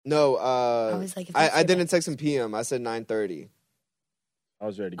No, I was like, if you I said didn't that- text him PM. I said 9:30. I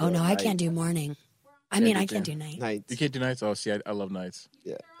was ready to go. Oh, no, I night. can't do morning. I mean, I can't do night. Night. You can't do nights? Oh, see, I love nights.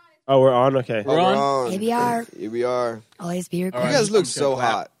 Oh, we're on? Okay. We're on? ABR. Here we are. Always be You recording. All right. guys look I'm so gonna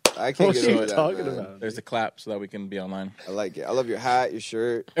clap. hot. I can't What get are over you that, talking man. about? There's the clap so that we can be online. I like it. I love your hat, your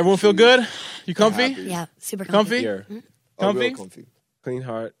shirt. Everyone feel good? You comfy? happy. Yeah, super Comfy? Here. Oh, real Comfy? comfy. Clean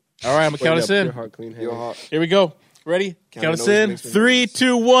heart. All right, I'm going to count us in. Pure heart, clean You're hands. hot. Here we go. Ready? Count Count it us always in. makes me 3, nervous.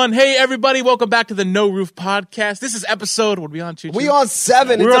 2, 1. Hey, everybody. Welcome back to the No Roof Podcast. This is episode, what are we on, Choo-Choo? We on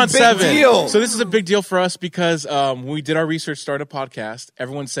 7. We're it's on a big 7. deal. So this is a big deal for us because when we did our research, started a podcast,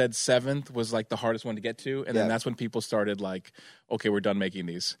 everyone said 7th was like the hardest one to get to. And then Yeah. that's when people started like, okay, we're done making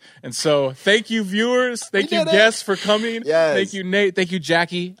these. And so thank you, viewers. Thank you, did it. guests, for coming. Yes. Thank you, Nate. Thank you,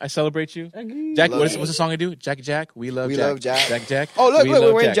 Jackie. I celebrate you. Jackie, Love what's you. the song I do? Jackie Jack. We love We Jack. love Jack. Jack Jack. Oh, look, We look, we're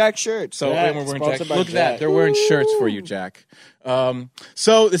love wearing Jack. Jack shirts. So Jack, we're wearing sponsored Jack. by Look at that. Jack. They're wearing shirts for you, Jack.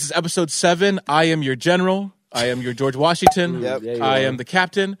 So this is episode 7. I am your general. I am your George Washington. Yep. Yeah, you I are. am the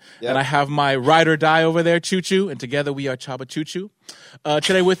captain. Yep. And I have my ride or die over there, Choo Choo. And together we are Chaba Choo Choo.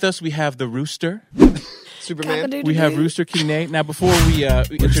 Today with us, we have the Rooster. Superman. We have Rooster King Nate. Now, before we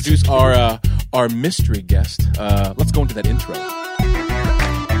introduce our mystery guest, let's go into that intro.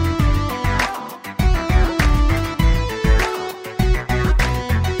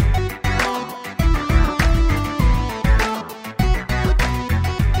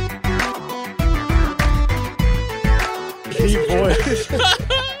 Deep voice.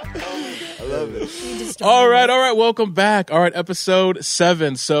 I love it. All right. Welcome back. All right, episode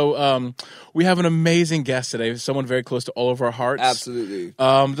 7. So we have an amazing guest today, someone very close to all of our hearts. Absolutely.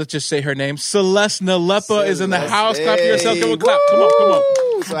 Let's just say her name. Celeste Nalepa is in the Celeste. house. Clap for yourself. Come on, Hey. clap. Come on.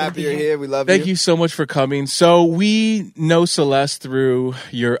 Woo! So happy you're here. We love Thank you so much for coming. So we know Celeste through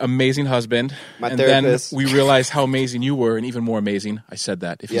your amazing husband. My and therapist. then we realized how amazing you were and even more amazing. I said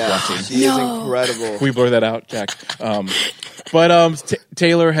that if he's Yeah, watching. she is No. incredible. We blur that out, Jack. But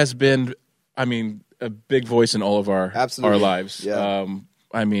Taylor has been, a big voice in all of our Absolutely. lives. Yeah.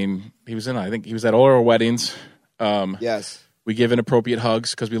 He was I think he was at all our weddings. Yes. We give inappropriate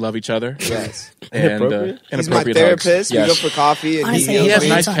hugs because we love each other. Yes. And Inappropriate? He's my inappropriate therapist. hugs. We go Yes. for coffee, and Honestly, he He has He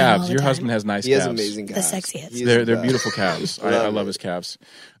nice on him all calves. the Your time. husband has nice He has calves. amazing The calves. sexiest. He is They're the best. beautiful calves. I Love love it. his calves.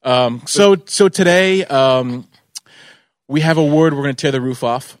 So today we have a word we're going to tear the roof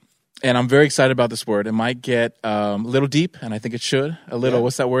off, and I'm very excited about this word. It might get a little deep, and I think it should. A little. Yeah.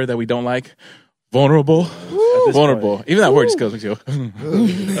 What's that word that we don't like? Vulnerable. Vulnerable. Even that word just goes. We're going to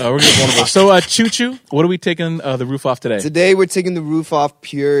get vulnerable. So Choo Choo, what are we taking the roof off today? Today we're taking the roof off.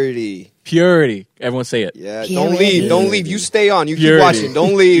 Purity. Purity. Everyone say it. Yeah. Purity. Don't leave. Don't leave. You stay on. You Purity. keep watching.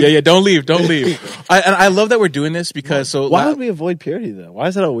 Don't leave. Yeah. Don't leave. Don't leave. And I love that we're doing this because Why would we avoid purity, though? Why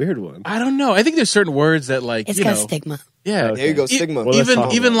is that a weird one? I don't know. I think there's certain words that It's you got know. stigma. Yeah. There you go. E- Stigma. Well, let's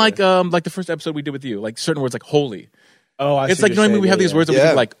talk even about like the first episode we did with you, like certain words like holy. Oh, I It's see like, what you know what I you're mean? We have saying, these words that we Yeah.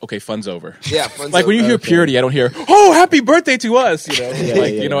 think like, okay, fun's over. Yeah. fun's Like when you over. hear Okay. purity, I don't hear, oh, happy birthday to us. You know,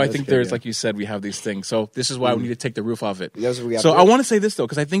 like, yeah, you know, I that's think good, there's, yeah. like you said, we have these things. So this is why we need to take the roof off it. That's what we got So to I do. want to say this though,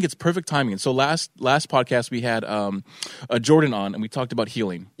 because I think it's perfect timing. So last podcast we had Jordan on, and we talked about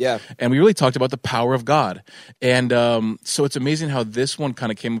healing. Yeah. And we really talked about the power of God. And so it's amazing how this one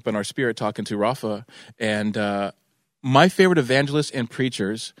kind of came up in our spirit talking to Rafa. And my favorite evangelists and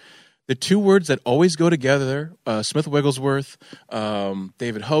preachers, the two words that always go together, Smith Wigglesworth,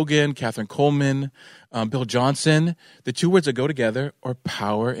 David Hogan, Catherine Coleman, Bill Johnson, the two words that go together are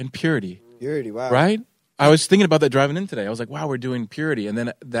power and purity, Purity. Wow. right? I was thinking about that driving in today. I was like, wow, we're doing purity. And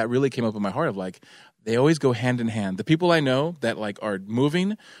then that really came up in my heart of like, they always go hand in hand. The people I know that like are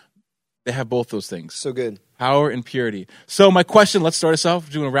moving, they have both those things, So good. power and purity. So my question, let's start us off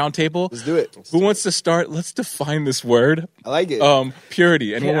doing a round table. Let's do it. Who wants to start? Let's define this word. I like it.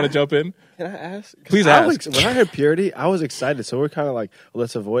 Purity. Anyone want to jump in? Can I ask? 'Cause Please I was ask. when I heard purity, I was excited. So we're kind of like,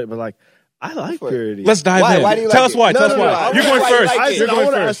 let's avoid it. But like, I like for it. purity. Let's dive Why? in. Why do you Tell like us it? why. No, Tell us no, no, why. I You're wanna going know why you first. like it. You're I going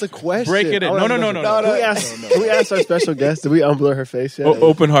want to first. ask the question. Break it in. I wanna- No. No, Can we ask our special guest? Did we unblur her face yet?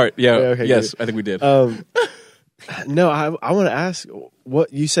 Open heart. Yeah. Okay, yes, good. I think we did. No, I want to ask.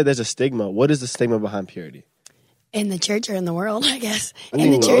 What you said? There's a stigma. What is the stigma behind purity? In the church or in the world, I guess.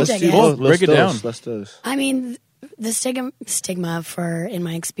 In the church, let's I do guess. both. Break it down. Let's do this. I mean, the stigma for, in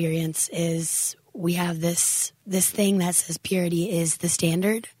my experience, is we have this thing that says purity is the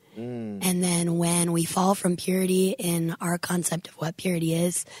standard. And then when we fall from purity in our concept of what purity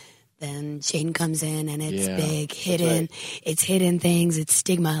is, then shame comes in and it's Yeah. big, hidden. It's hidden things. It's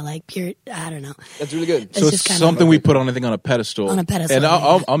stigma, like pure. I don't know. That's really good. It's So it's just kind something of, we put on, I think, on a pedestal. On a pedestal, And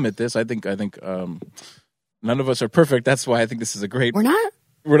I'll yeah. admit this. I think none of us are perfect. That's why I think this is a great. We're not.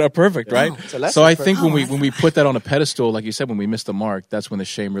 we're not perfect, right? It's a lesson So I for- think Oh, when we put that on a pedestal, like you said, when we miss the mark, that's when the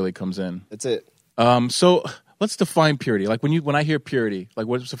shame really comes in. That's it. So let's define purity. Like when I hear purity, like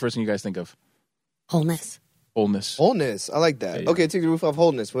what's the first thing you guys think of? Wholeness. Wholeness. Wholeness. I like that. Yeah. Okay, take the roof off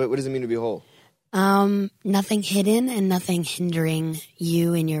wholeness. What does it mean to be whole? Nothing hidden and nothing hindering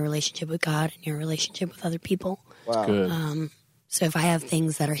you in your relationship with God and your relationship with other people. Wow. Good. So if I have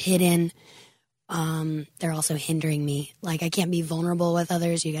things that are hidden, they're also hindering me. Like I can't be vulnerable with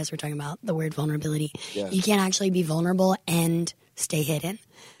others. You guys were talking about the word vulnerability. Yeah. You can't actually be vulnerable and stay hidden.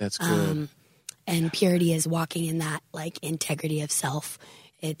 That's good. And purity is walking in that like integrity of self.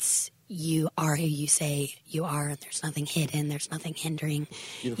 It's you are who you say you are. And there's nothing hidden. There's nothing hindering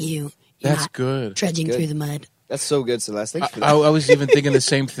you. You're That's not good. trudging Good. through the mud. That's so good, Celeste. Thanks for I that. was even thinking the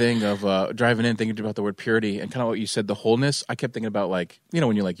same thing of driving in, thinking about the word purity and kind of what you said, the wholeness. I kept thinking about like, you know,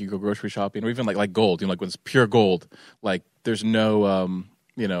 when you go grocery shopping or even like gold, you know, like when it's pure gold, like there's no,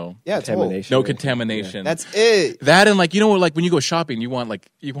 you know, Yeah, it's whole. Contamination. no contamination. That's it. That and like, you know what, like when you go shopping, you want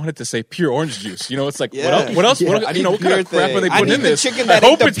it to say pure orange juice. You know, it's like, Yeah. what else? I What, you need know, what kind of pure crap are they thing. putting I in need this? the chicken I that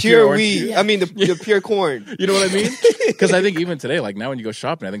hope ain't the it's pure orange wheat. juice. I mean, the pure corn. You know what I mean? Because I think even today, like now when you go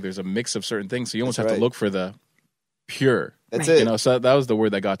shopping, I think there's a mix of certain things. So you almost That's have right. to look for the pure. That's Right. it. You know, so that was the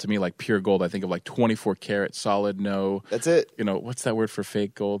word that got to me, like pure gold. I think of like 24 karat solid, no, That's it. you know, what's that word for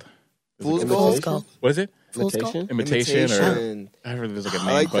fake gold? Fool's Fool's gold. gold. What is it? Fool's gold. Imitation? Imitation, or Imitation. I heard there's like a name,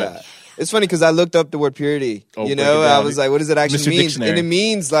 I like but that. It's funny because I looked up the word purity. Oh, You break know, it I down. was like, what does it actually Mr. mean? Dictionary. And it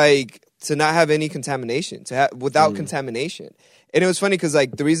means like to not have any contamination, to have without contamination. And it was funny because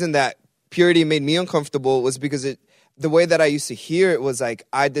like the reason that purity made me uncomfortable was because the way that I used to hear it was like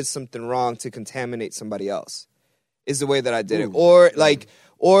I did something wrong to contaminate somebody else. Is the way that I did it,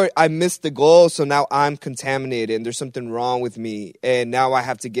 or I missed the goal, so now I'm contaminated and there's something wrong with me, and now I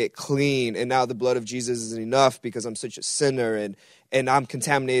have to get clean, and now the blood of Jesus isn't enough because I'm such a sinner, and I'm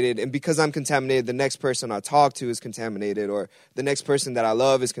contaminated, and because I'm contaminated, the next person I talk to is contaminated, or the next person that I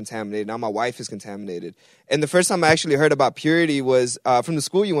love is contaminated. Now my wife is contaminated. And the first time I actually heard about purity was from the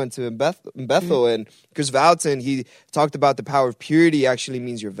school you went to in Bethel, and Chris Vallotton, he talked about the power of purity actually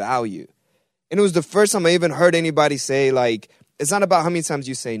means your value. And it was the first time I even heard anybody say, like, it's not about how many times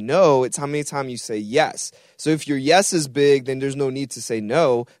you say no, it's how many times you say yes. So if your yes is big, then there's no need to say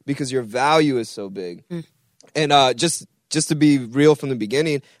no because your value is so big. And just to be real from the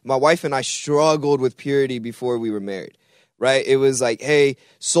beginning, my wife and I struggled with purity before we were married, right? It was like, hey,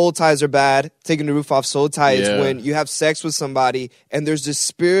 soul ties are bad. Taking the roof off soul tie is Yeah. when you have sex with somebody and there's this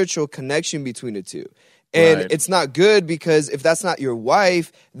spiritual connection between the two. And Right. it's not good because if that's not your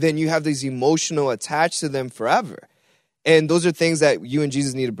wife, then you have these emotional attached to them forever. And those are things that you and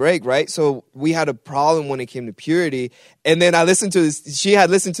Jesus need to break, right? So we had a problem when it came to purity. And then I listened to this. She had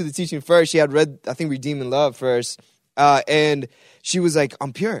listened to the teaching first. She had read, I think, Redeeming Love first. And she was like,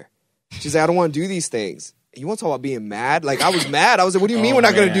 I'm pure. She's like, I don't want to do these things. You want to talk about being mad? Like, I was mad. I was like, what do you mean we're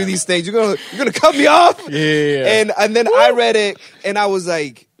not going to do man. these things? You're gonna cut me off? Yeah. And then I read it and I was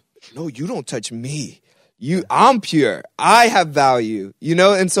like, no, you don't touch me. I'm pure. I have value, you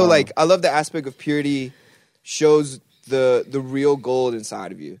know? And so like, I love the aspect of purity shows the real gold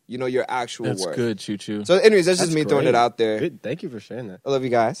inside of you, you know, your actual That's worth. good, Choo Choo. So anyways, that's just That's me throwing it great. out there. Good. Thank you for sharing that. I love you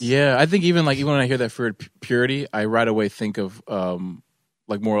guys. Yeah, I think even when I hear that word purity, I right away think of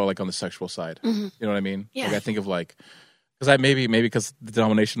like more like on the sexual side. You know what I mean? Yeah. Like I think of like because maybe because the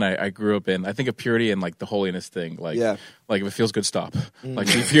denomination I grew up in, I think of purity and like the holiness thing. Like Yeah. like if it feels good, stop. Like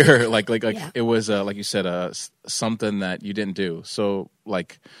be pure. Like Yeah. it was like you said something that you didn't do. So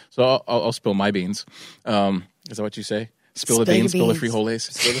I'll spill my beans. Is that what you say? Spill the Spill your beans, spill the beans. free holies.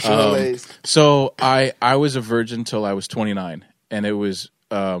 Spill the free holies. So I was a virgin till I was 29, and it was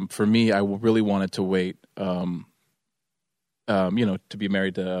for me. I really wanted to wait, you know, to be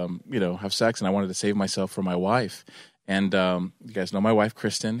married to you know, have sex, and I wanted to save myself for my wife. And you guys know my wife,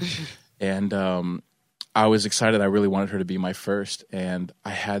 Kristen, and I was excited. I really wanted her to be my first, and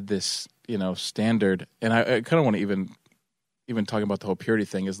I had this, you know, standard. And I kind of want to even talking about the whole purity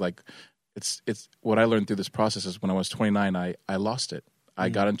thing is like. It's what I learned through this process is when I was 29, I lost it. I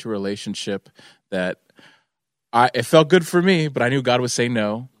got into a relationship that it felt good for me, but I knew God would say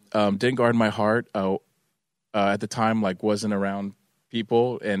no. Didn't guard my heart. At the time, like wasn't around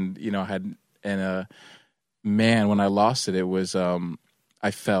people, and you know man, when I lost it, it was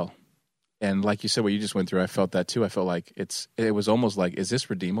I fell, and like you said, what you just went through, I felt that too. I felt like it was almost like, is this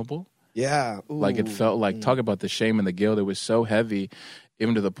redeemable? Yeah. Ooh. Like it felt like talk about the shame and the guilt. It was so heavy,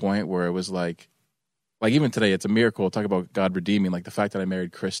 even to the point where it was like even today, it's a miracle. Talk about God redeeming, like the fact that I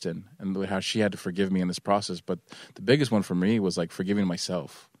married Kristen and how she had to forgive me in this process. But the biggest one for me was like forgiving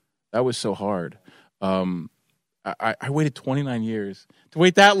myself. That was so hard. I waited 29 years to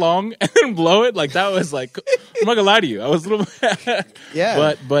wait that long and then blow it. Like, that was like, I'm not gonna lie to you. I was a little,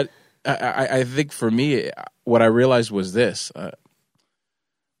 Yeah. But I think for me, what I realized was this: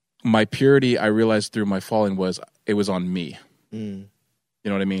 my purity. I realized through my falling it was on me. You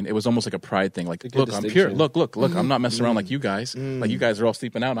know what I mean? It was almost like a pride thing. Like, look, I'm pure. Look. I'm not messing around like you guys. Like, you guys are all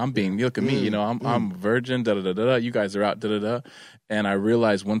sleeping out. You look at me. You know, I'm virgin. Da da da da. You guys are out. Da da da. And I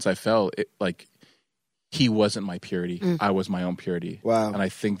realized once I fell, he wasn't my purity. I was my own purity. Wow. And I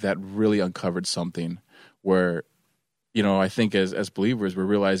think that really uncovered something where, you know, I think as believers, we're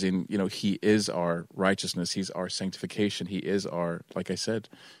realizing, you know, he is our righteousness. He's our sanctification. He is our, like I said,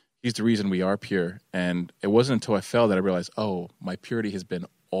 he's the reason we are pure. And it wasn't until I fell that I realized, oh, my purity has been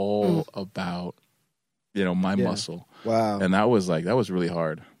all about, you know, my muscle. Wow. And that was really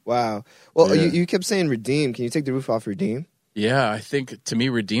hard. Wow. Well, Yeah. you kept saying redeem. Can you take the roof off redeem? Yeah, I think to me,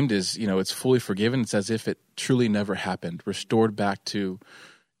 redeemed is, you know, it's fully forgiven. It's as if it truly never happened, restored back to,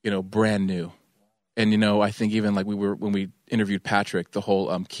 you know, brand new. And, you know, I think even like when we interviewed Patrick, the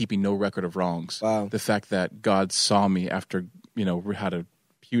whole keeping no record of wrongs. Wow. The fact that God saw me after, you know, we had a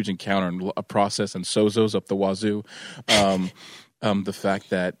huge encounter and a process and sozos up the wazoo. The fact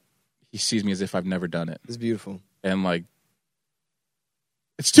that he sees me as if I've never done it. It's beautiful. And like,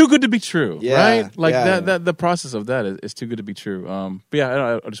 it's too good to be true, Yeah, right? Like yeah. that the process of that is too good to be true. But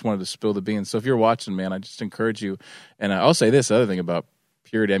yeah, I just wanted to spill the beans. So if you're watching, man, I just encourage you. And I'll say this other thing about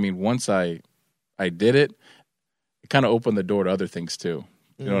purity. I mean, once I did it, it kind of opened the door to other things too.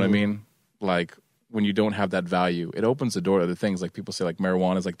 You know what I mean? Like when you don't have that value, it opens the door to other things. Like people say, like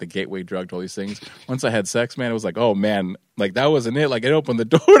marijuana is like the gateway drug to all these things. Once I had sex, man, it was like, oh man, like that wasn't it. Like it opened the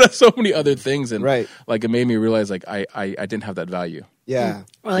door to so many other things, and Right. like it made me realize like I didn't have that value. Yeah.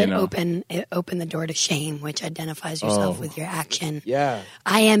 Well, You it know. opened the door to shame, which identifies yourself with your action. Yeah.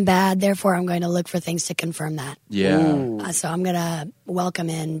 I am bad, therefore I'm going to look for things to confirm that. Yeah. Ooh. So I'm going to welcome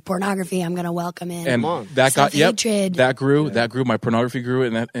in pornography. I'm going to welcome in. And on. that got Self-hatred. that grew. My pornography grew,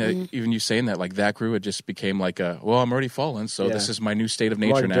 and that even you saying that, like that grew. It just became like I'm already fallen, so Yeah. this is my new state of Come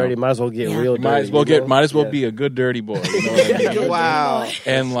nature on, now. dirty. Might as well get Yeah. real. Might as dirty, well you know? be Yeah. a good dirty boy. You know what I mean? Wow.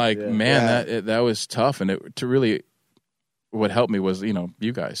 And like, man, Yeah. that was tough, and to really, what helped me was, you know,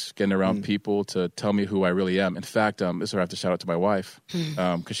 you guys getting around people to tell me who I really am. In fact, this is where I have to shout out to my wife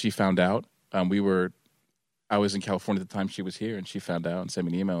because she found out. I was in California at the time she was here, and she found out and sent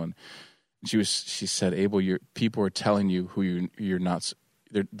me an email, and she said, Abel, people are telling you who you're not.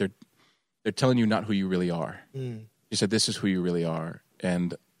 They're telling you not who you really are. She said, this is who you really are,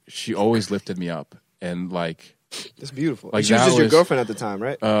 and she always lifted me up, and like. That's beautiful. Like, she was that just your was- girlfriend at the time,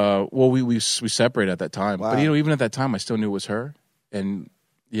 right? Well, we separated at that time, Wow. but you know, even at that time, I still knew it was her, and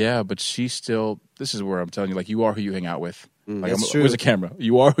yeah, but she still. This is where I'm telling you, like, you are who you hang out with. Like, That's true. where's the camera?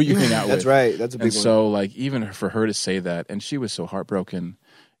 You are who you hang out with. That's right. That's a big And one. so, like, even for her to say that, and she was so heartbroken,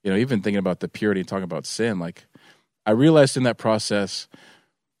 you know, even thinking about the purity and talking about sin, like, I realized in that process,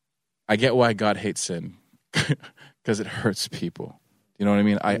 I get why God hates sin, because it hurts people. You know what I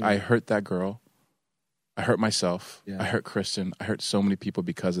mean? I hurt that girl. I hurt myself. Yeah. I hurt Kristen. I hurt so many people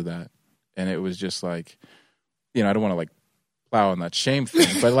because of that. And it was just like, you know, I don't want to like plow on that shame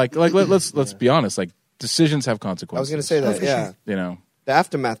thing, but like let's be honest. Like decisions have consequences. I was going to say that. for Yeah. sure. You know. The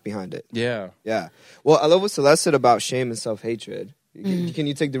aftermath behind it. Yeah. Yeah. Well, I love what Celeste said about shame and self-hatred. Can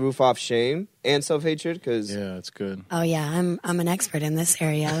you take the roof off shame and self-hatred? Because Yeah, it's good. Oh yeah, I'm an expert in this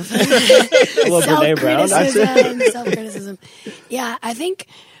area of Well, Brene Brown. self-criticism. Yeah, I think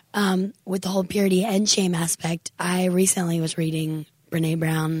with the whole purity and shame aspect, I recently was reading Brene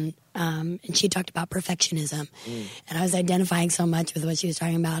Brown, and she talked about perfectionism, and I was identifying so much with what she was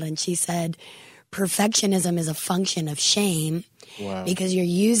talking about, and she said perfectionism is a function of shame because you're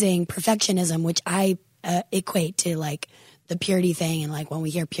using perfectionism, which I equate to like the purity thing, and like when we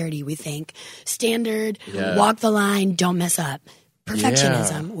hear purity, we think standard, Yeah. walk the line, don't mess up.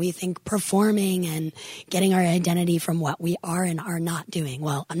 Perfectionism, we think performing and getting our identity from what we are and are not doing.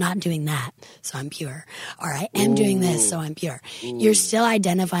 Well, I'm not doing that, so I'm pure. Or I am doing this, so I'm pure. You're still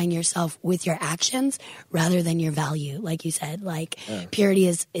identifying yourself with your actions rather than your value, like you said. Like purity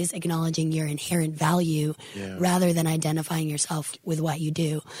is acknowledging your inherent value rather than identifying yourself with what you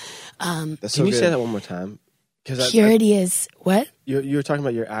do. that's so Can you good. say that one more time? Because Purity is what? you were talking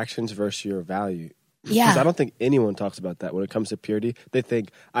about your actions versus your value. Yeah. Because I don't think anyone talks about that when it comes to purity. They think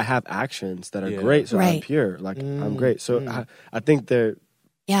I have actions that are Yeah. great, so I'm Right. pure. Like I'm great. So I think they're.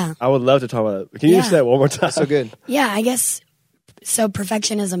 Yeah. I would love to talk about it. Can you Yeah. say that one more time? So good. Yeah, I guess so.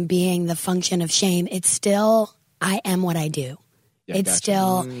 Perfectionism being the function of shame, it's still I am what I do. Yeah, it's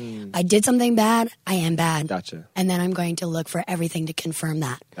gotcha. still, I did something bad, I am bad. Gotcha. And then I'm going to look for everything to confirm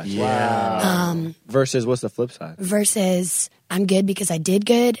that. Yeah. Versus what's the flip side? Versus I'm good because I did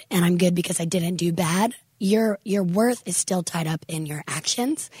good and I'm good because I didn't do bad. Your worth is still tied up in your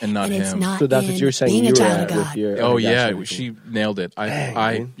actions And not it's him. not So that's in what you were saying being you a were child at of with God. your Oh yeah, everything. she nailed it.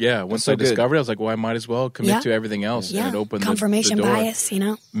 man. Once so I good. discovered it, I was like, well, I might as well commit Yeah. to everything else, Yeah, and it opened confirmation the door. bias,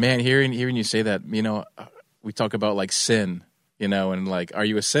 Man, hearing you say that, we talk about like sin, and like, are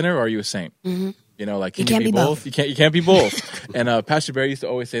you a sinner or are you a saint? Mm-hmm. Like, can you can't be be both? both. You can't be both. And Pastor Barry used to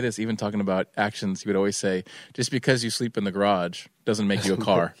always say this, even talking about actions. He would always say, just because you sleep in the garage doesn't make you a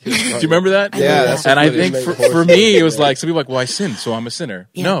car. Do you remember that? Yeah, that's and I what it think is. for me, it was like, some people are like, well, I sinned, so I'm a sinner.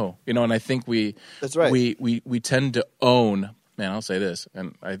 Yeah. No, and I think That's right. we tend to own, man, I'll say this,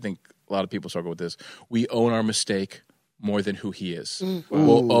 and I think a lot of people struggle with this. We own our mistake more than who he is.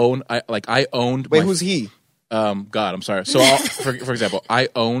 We'll own, I owned Wait, my, who's he? God, I'm sorry. So, for example, I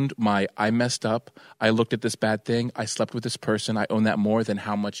messed up. I looked at this bad thing. I slept with this person. I own that more than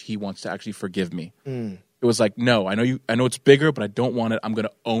how much he wants to actually forgive me. It was like, no, I know it's bigger, but I don't want it. I'm going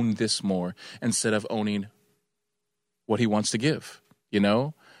to own this more instead of owning what he wants to give.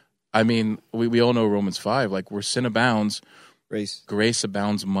 I mean, we all know Romans 5, like where sin abounds, grace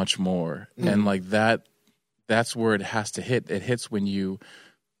abounds much more. And like that's where it has to hit. It hits when you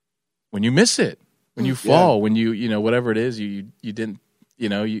miss it. When you fall, when you whatever it is you didn't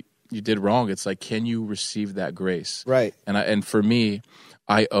you did wrong. It's like, can you receive that grace? Right. And for me,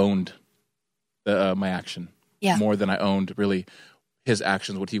 I owned my action more than I owned really his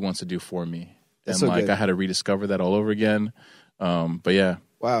actions, what he wants to do for me. That's and so good. I had to rediscover that all over again. But yeah,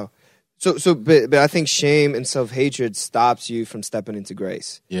 Wow. But I think shame and self-hatred stops you from stepping into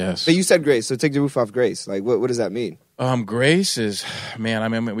grace. yes. But you said grace, so take the roof off grace. Like, what does that mean? Grace is, man. I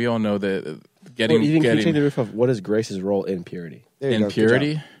mean, we all know that Well, even can you take getting the roof of what is Grace's role in purity? There you in go. Good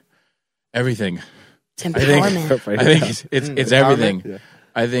purity, job. everything. It's empowerment. I think it's everything. Yeah.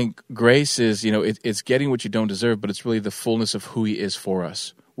 I think grace is, it's getting what you don't deserve, but it's really the fullness of who he is for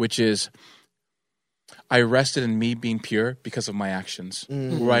us, which is, I rested in me being pure because of my actions,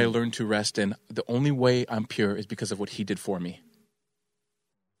 where I learned to rest in the only way I'm pure is because of what he did for me.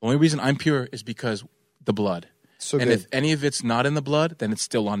 The only reason I'm pure is because the blood. So And good. if any of it's not in the blood, then it's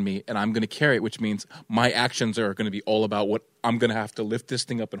still on me, and I'm going to carry it, which means my actions are going to be all about what I'm going to have to lift this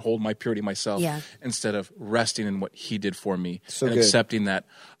thing up and hold my purity myself, Yeah. instead of resting in what he did for me So and good. accepting that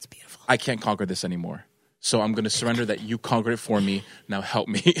It's beautiful. I can't conquer this anymore. So I'm going to surrender that you conquered it for me. Now help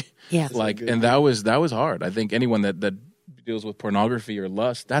me. Yeah. And that was hard. I think anyone that deals with pornography or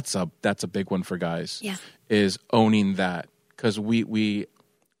lust, that's a big one for guys. Yeah. Is owning that, because we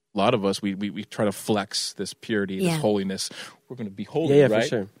a lot of us we try to flex this purity, Yeah. this holiness. We're going to be holy, Yeah, right? for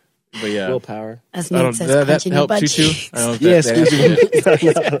sure. But yeah, Willpower. As I Nate don't, says, that clenching your helps butt you too. cheeks. I don't know if Yes, that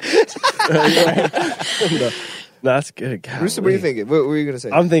answers it. No, that's good. God, Rooster, what are you thinking? What were you going to say?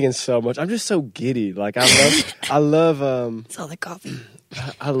 I'm thinking so much. I'm just so giddy. Like I love It's all the coffee.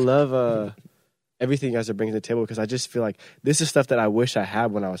 everything you guys are bringing to the table, because I just feel like this is stuff that I wish I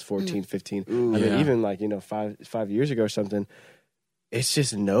had when I was 14, 15. I mean, Yeah. even like, 5 years ago or something. It's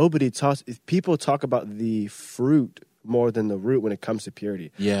just nobody talks. People talk about the fruit more than the root when it comes to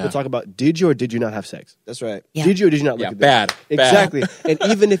purity. Yeah. People talk about, did you or did you not have sex? That's right. Yeah. Did you or did you not look Yeah, at bad. that? Exactly. And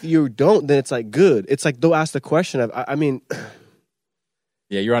even if you don't, then it's like good. It's like they'll ask the question of, I mean,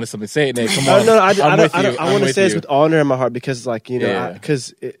 Yeah, you're onto something. Say it, Nate. Come on. no, I I'm with you. want I'm to with say this you. with honor in my heart, because, like, Yeah.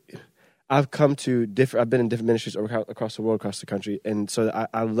 because I've come to I've been in different ministries across the world, across the country, and so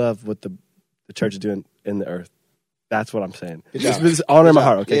I love what the church is doing in the earth. That's what I'm saying. Good This job. is honor in my Good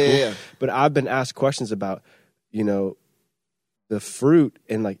heart. job. Okay, Yeah, cool. yeah, yeah. But I've been asked questions about, the fruit,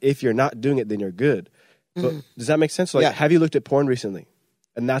 and like, if you're not doing it, then you're good. But does that make sense? Like, Yeah. have you looked at porn recently?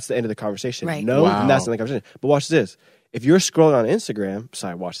 And that's the end of the conversation. Right. No, Wow. and that's the end of the conversation. But watch this. If you're scrolling on Instagram,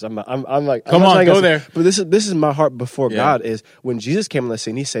 sorry, watch this. I'm like, Come I'm not on, saying go this- there. But this is my heart before Yeah. God. Is when Jesus came on the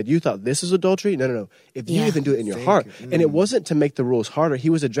scene, he said, "You thought this is adultery? No. If you Yeah. even do it in your Thank heart, you. and it wasn't to make the rules harder. He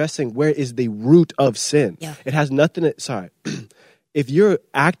was addressing where is the root of sin. Yeah. It has nothing. Sorry. If you're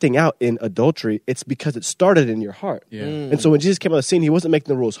acting out in adultery, it's because it started in your heart. Yeah. And so when Jesus came on the scene, he wasn't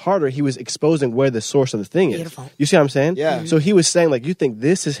making the rules harder. He was exposing where the source of the thing is. Beautiful. You see what I'm saying? Yeah. So he was saying, like, you think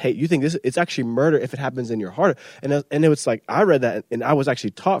this is hate. You think this, it's actually murder if it happens in your heart. And it was like, I read that, and I was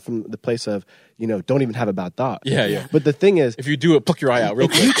actually taught from the place of, don't even have a bad thought. Yeah. But the thing is, If you do it, pluck your eye out real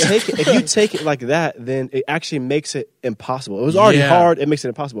if you quick. take it like that, then it actually makes it impossible. It was already Yeah. hard. It makes it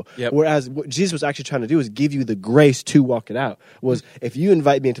impossible. Yep. Whereas what Jesus was actually trying to do is give you the grace to walk it out. Was if you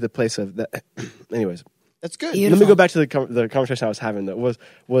invite me into the place of that. Anyways, That's good. Beautiful. let me go back to the conversation I was having. That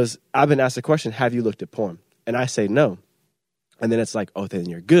was I've been asked the question: have you looked at porn? And I say no. And then it's like, oh, then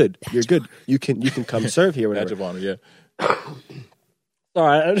you're good. You're good. You can come serve here. Badge Whatever. of honor, yeah.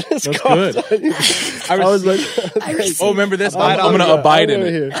 Sorry, I just That's coughed. good. I was like, Oh, remember this? Abide I'm on going me. to abide in I'm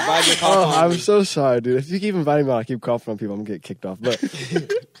it. here. Abide your Oh, cough on I'm me. so sorry, dude. If you keep inviting me on, I keep coughing on people, I'm gonna get kicked off. But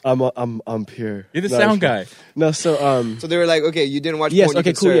I'm pure. You're the No, sound guy. No, so So they were like, okay, you didn't watch yes, porn, you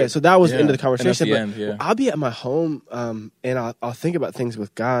okay, can cool, serve. yeah. So that was Yeah. into the And that's conversation. the But end, yeah. I'll be at my home, and I'll think about things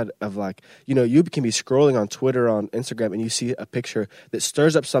with God of like, you can be scrolling on Twitter, on Instagram, and you see a picture that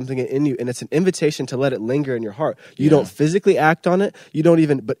stirs up something in you, and it's an invitation to let it linger in your heart. You don't physically act on it. You don't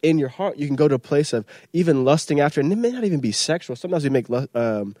even, but in your heart, you can go to a place of even lusting after, and it may not even be sexual. Sometimes we make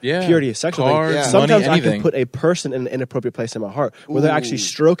purity a sexual thing. Cards, Yeah. Sometimes money, I can anything. put a person in an inappropriate place in my heart where they're actually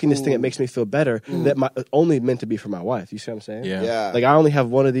stroking this thing that makes me feel better that only meant to be for my wife. You see what I'm saying? Yeah. Yeah. Like I only have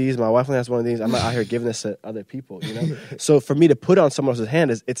one of these. My wife only has one of these. I'm not out here giving this to other people, So for me to put on someone else's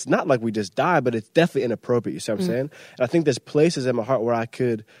hand it's not like we just die, but it's definitely inappropriate. You see what I'm saying? And I think there's places in my heart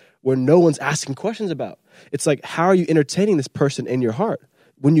where no one's asking questions about. It's like, how are you entertaining this person in your heart?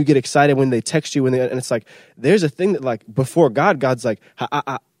 When you get excited, when they text you, and it's like, there's a thing that like before God's like,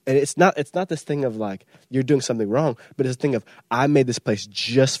 and it's not this thing of like you're doing something wrong, but it's a thing of I made this place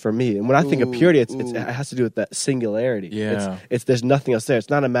just for me. And when I think of purity, it has to do with that singularity. Yeah. It's there's nothing else there. It's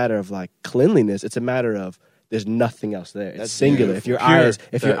not a matter of like cleanliness. It's a matter of there's nothing else there. It's That's singular. beautiful.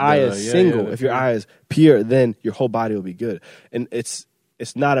 If your eye is Yeah, single, yeah, if your eye is pure, then your whole body will be good. And it's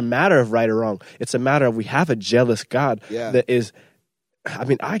not a matter of right or wrong. It's a matter of we have a jealous God that is. I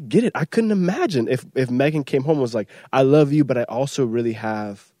mean, I get it. I couldn't imagine if Megan came home and was like, I love you, but I also really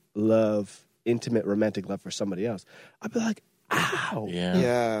have intimate, romantic love for somebody else. I'd be like, ow.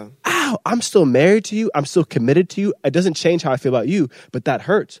 Yeah. Ow, I'm still married to you. I'm still committed to you. It doesn't change how I feel about you, but that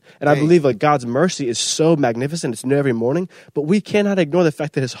hurts. And I believe like God's mercy is so magnificent. It's new every morning, but we cannot ignore the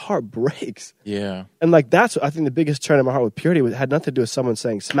fact that his heart breaks. Yeah. And like that's I think the biggest turn in my heart with purity had nothing to do with someone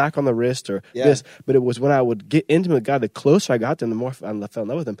saying smack on the wrist or this, but it was when I would get intimate with God, the closer I got to him, the more I fell in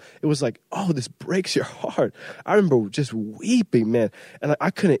love with him. It was like, oh, this breaks your heart. I remember just weeping, man. And like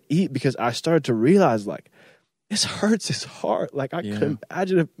I couldn't eat because I started to realize like this hurts his heart. Like I couldn't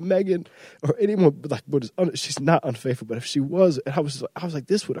imagine if Megan or anyone like she's not unfaithful, but if she was, and I was like,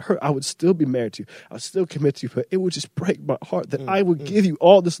 this would hurt. I would still be married to you. I would still commit to you, but it would just break my heart that I would give you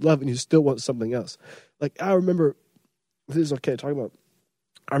all this love and you still want something else. Like I remember, this is okay talking about.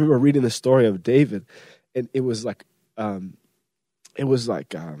 I remember reading the story of David, and it was like,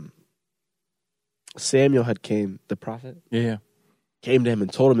 Samuel the prophet. Yeah. Came to him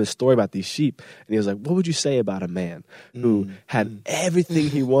and told him his story about these sheep. And he was like, what would you say about a man who had everything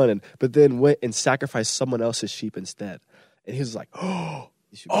he wanted, but then went and sacrificed someone else's sheep instead? And he was like, oh,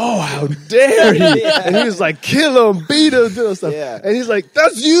 how dare he? And he was like, kill him, beat him, do stuff. Yeah. And he's like,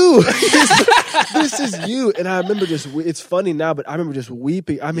 that's you. This is you. And I remember it's funny now, but I remember just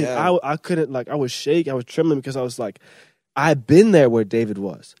weeping. I mean, I couldn't, like, I was shaking, I was trembling because I was like, I've been there where David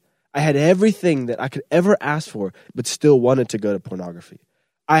was. I had everything that I could ever ask for, but still wanted to go to pornography.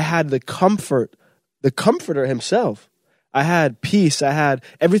 I had the comforter himself. I had peace. I had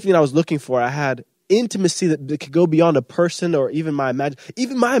everything I was looking for. I had intimacy that could go beyond a person or even my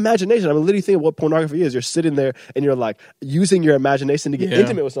imagination. I'm literally thinking of what pornography is. You're sitting there and you're like using your imagination to get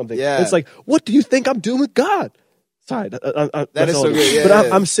intimate with something. Yeah. It's like, what do you think I'm doing with God? Sorry, that is so good. Yeah, but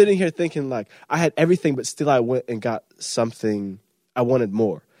yeah. I'm sitting here thinking like I had everything, but still I went and got something. I wanted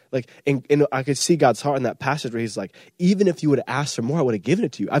more. Like, and I could see God's heart in that passage where he's like, even if you would have asked for more, I would have given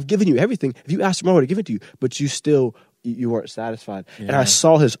it to you. I've given you everything. If you asked for more, I would have given it to you. But you weren't satisfied. Yeah. And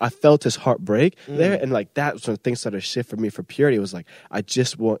I felt his heart break there. And like that's when things started to shift for me for purity. It was like, I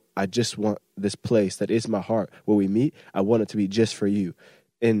just want this place that is my heart where we meet. I want it to be just for you.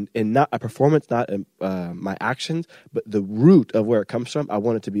 And not a performance, not my actions, but the root of where it comes from, I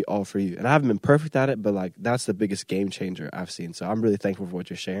want it to be all for you. And I haven't been perfect at it, but like that's the biggest game changer I've seen. So I'm really thankful for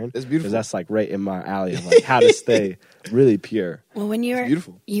what you're sharing. It's beautiful. Because that's like right in my alley of like how to stay really pure. Well, when you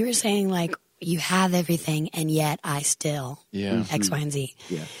were saying like you have everything and yet I still X, Y, and Z.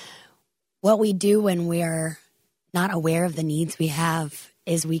 Yeah. What we do when we're not aware of the needs we have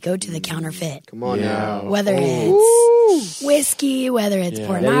is we go to the counterfeit. Come on now. Whether it's whiskey, whether it's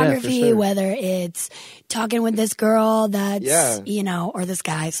pornography, for sure. whether it's talking with this girl that's, or this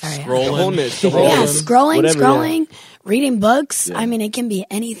guy, sorry. The wholeness. Scrolling, reading books. I mean, it can be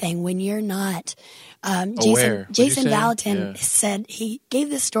anything when you're not. Jason Valentin said, he gave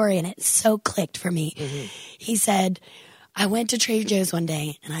this story and it so clicked for me. Mm-hmm. He said, I went to Trader Joe's one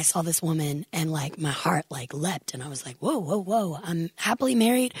day and I saw this woman and like my heart like leapt and I was like, whoa. I'm happily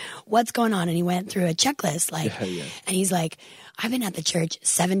married. What's going on? And he went through a checklist and he's like, I've been at the church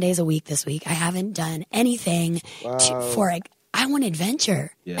 7 days a week this week. I haven't done anything for I want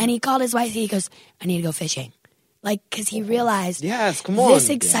adventure. Yeah. And he called his wife. He goes, I need to go fishing. Like, because he realized Yes, come on. this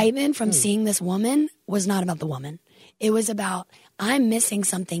excitement from seeing this woman was not about the woman. It was about, I'm missing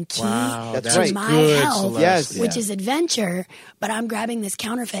something key Wow, That's to right. my good, health, Celeste. which is adventure, but I'm grabbing this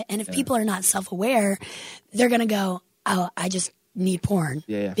counterfeit. And if people are not self-aware, they're going to go, oh, I just need porn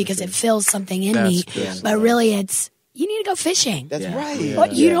for because sure. it fills something in That's me. good. But really it's, you need to go fishing. That's Yeah. right. Yeah.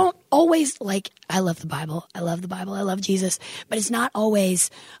 But you don't always, like, I love the Bible. I love the Bible. I love Jesus. But it's not always,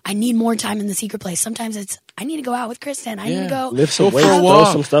 I need more time in the secret place. Sometimes it's, I need to go out with Kristen. I need to go. Lift some Go for weights, a throw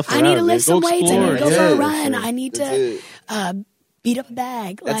walk. some stuff I around. need to lift man. some weights. I need to go explore. for a Yeah, run. sure. I need That's to it. beat up a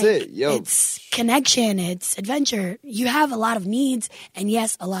bag. That's Like, it. Yo. It's connection. It's adventure. You have a lot of needs. And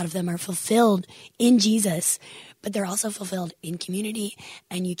yes, a lot of them are fulfilled in Jesus. But they're also fulfilled in community,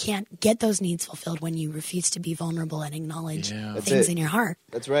 and you can't get those needs fulfilled when you refuse to be vulnerable and acknowledge Yeah. things it. in your heart.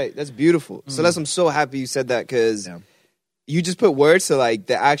 That's right. That's beautiful. Celeste, I'm so happy you said that because Yeah. you just put words to like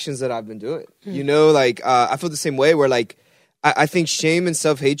the actions that I've been doing. You know, like I feel the same way where like I think shame and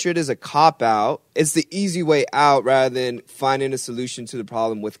self-hatred is a cop-out. It's the easy way out rather than finding a solution to the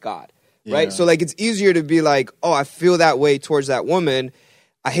problem with God, right? Yeah. So like it's easier to be like, oh, I feel that way towards that woman.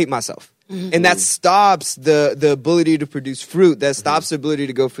 I hate myself. And that stops the ability to produce fruit. That stops the ability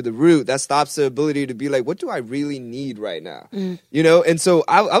to go for the root. That stops the ability to be like, what do I really need right now? You know? And so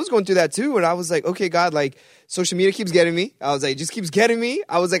I was going through that too. And I was like, okay, God, like social media keeps getting me. I was like, it just keeps getting me.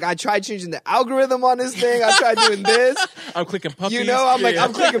 I was like, I tried changing the algorithm on this thing. I tried doing this. I'm clicking puppies. You know, I'm like,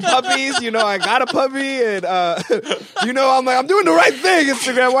 I'm clicking puppies. You know, I got a puppy. And, you know, I'm like, I'm doing the right thing,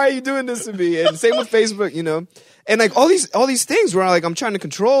 Instagram. Why are you doing this to me? And same with Facebook, you know? And like all these things where I'm trying to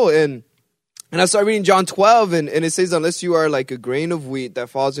control. And I started reading John 12, and it says, unless you are like a grain of wheat that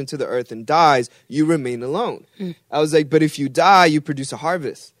falls into the earth and dies, you remain alone. I was like, but if you die, you produce a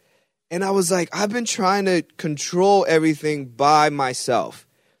harvest. And I was like, I've been trying to control everything by myself.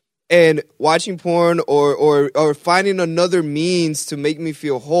 And watching porn or finding another means to make me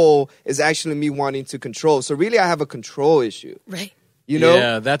feel whole is actually me wanting to control. So really, I have a control issue. Right. You know?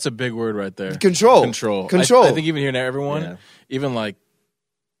 Yeah, that's a big word right there. Control. Control. Control. I think even here, everyone, Yeah. even like,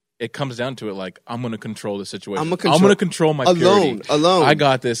 it comes down to it like, I'm going to control the situation. I'm I'm gonna going to control my purity. Alone. I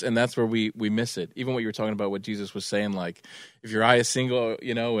got this, and that's where we miss it. Even what you were talking about, what Jesus was saying, like, if your eye is single,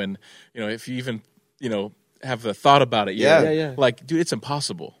 you know, and, you know, if you even, you know, have the thought about it, Yeah. Yeah. like, dude, it's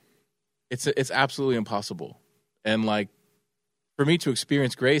impossible. It's absolutely impossible. And, like, for me to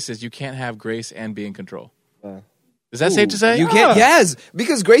experience grace is you can't have grace and be in control. Is that safe to say? You can't. Yes,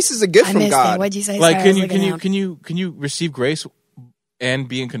 because grace is a gift I from missed God. it. What'd you say? Like, Sorry, I was can looking down. you receive grace and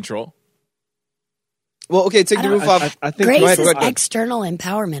be in control? Well, okay, take the roof off. I think Grace Go ahead, is go ahead. external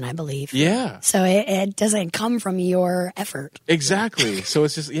empowerment, I believe. Yeah, So it doesn't come from your effort. exactly. So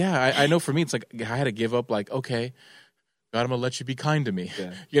it's just, yeah, I know for me, it's like I had to give up, like, okay, God, I'm going to let you be kind to me.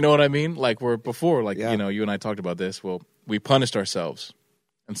 Yeah. You know what I mean? Like, where before, like, Yeah. you know, you and I talked about this. Well, we punished ourselves.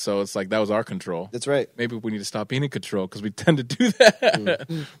 And so it's like that was our control. That's right. Maybe we need to stop being in control because we tend to do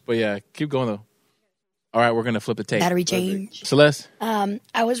that. But yeah, keep going, though. All right, we're going to flip the tape. Battery change. Celeste?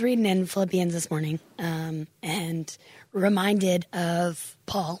 I was reading in Philippians this morning and reminded of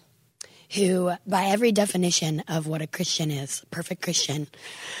Paul, who, by every definition of what a Christian is, perfect Christian,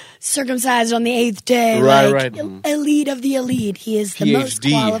 circumcised on the 8th day, Right, like right. elite of the elite. He is the most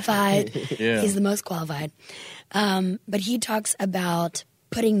PhD. qualified. Yeah. He's the most qualified. But he talks about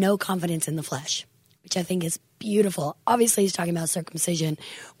putting no confidence in the flesh, which I think is beautiful. Obviously, he's talking about circumcision,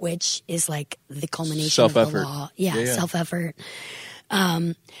 which is like the culmination of the Self-effort. law. Yeah, Yeah. self-effort.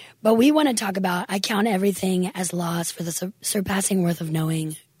 But we want to talk about, I count everything as loss for the surpassing worth of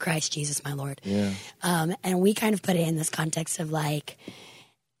knowing Christ Jesus, my Lord. Yeah. And we kind of put it in this context of like,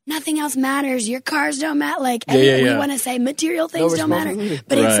 nothing else matters. Your cars don't matter. Like, Yeah, yeah, we yeah. want to say material things don't matter. responsibility.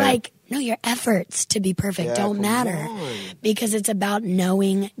 But it's Right. like, no, your efforts to be perfect Yeah, don't come matter on. because it's about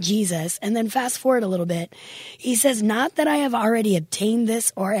knowing Jesus. And then fast forward a little bit. He says, not that I have already obtained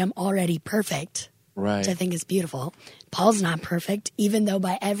this or am already perfect, Right. which I think is beautiful. Paul's not perfect, even though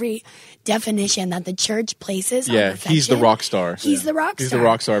by every definition that the church places on Yeah, perfection, he's the rock star. He's the rock star. He's the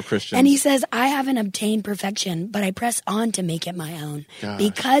rock star of Christians. And he says, I haven't obtained perfection, but I press on to make it my own Gosh.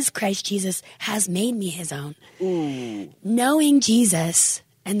 because Christ Jesus has made me his own. Knowing Jesus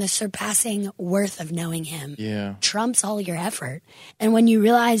and the surpassing worth of knowing him Yeah. trumps all your effort. And when you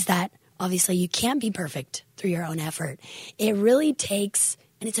realize that, obviously, you can't be perfect through your own effort, it really takes,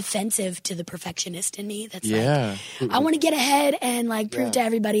 and it's offensive to the perfectionist in me that's Yeah. like, I want to get ahead and like prove to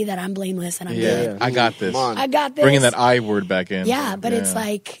everybody that I'm blameless and I'm Yeah. good. I got this. Come on. I got this. Bringing that I word back in. Yeah, but it's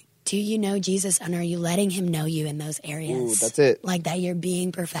like, do you know Jesus and are you letting him know you in those areas? Ooh, that's it. Like that you're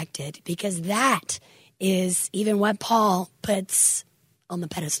being perfected because that is even what Paul puts on the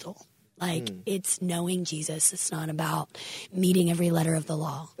pedestal. Like, it's knowing Jesus. It's not about meeting every letter of the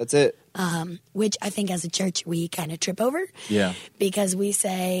law. That's it. Which I think as a church we kind of trip over. Yeah. Because we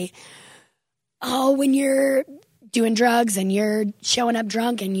say, oh, when you're doing drugs and you're showing up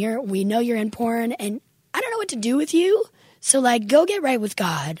drunk and we know you're in porn and I don't know what to do with you. So, like, go get right with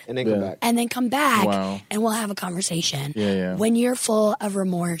God. And then come back. And then come back. Wow. And we'll have a conversation. Yeah. When you're full of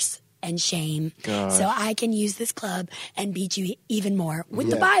remorse and shame. Gosh. So I can use this club and beat you even more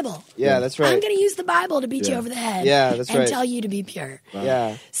with the Bible. Yeah, that's right. I'm going to use the Bible to beat you over the head. Yeah, that's and right. tell you to be pure.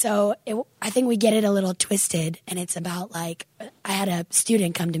 Yeah. So I think we get it a little twisted, and it's about, like, I had a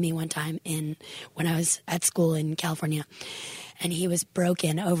student come to me one time when I was at school in California, and he was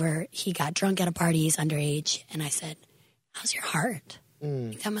broken over, he got drunk at a party, he's underage, and I said, how's your heart?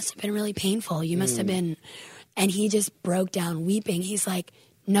 Like, that must have been really painful. You must have been, and he just broke down weeping. He's like,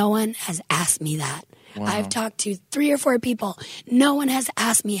 no one has asked me that. Wow. I've talked to 3 or 4 people. No one has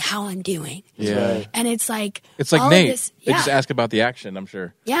asked me how I'm doing. Yeah. And it's like Nate. this, They just ask about the action, I'm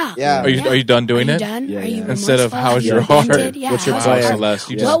sure. Yeah. Yeah. Are you done doing Are you it? done? Yeah, Are you yeah. Instead of remorseful? how's Have you your heart? repented? Yeah. What's your How's plan? your heart? Celeste,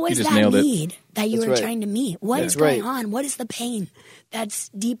 you What was just that nailed it. need that you That's were right. trying to meet? What is That's going right. on? What is the pain that's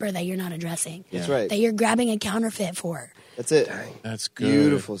deeper that you're not addressing? That's right. That you're grabbing a counterfeit for? That's it. That's good.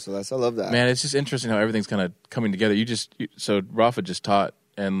 Beautiful, Celeste. I love that. Man, it's just interesting how everything's kind of coming together. So Rafa just taught,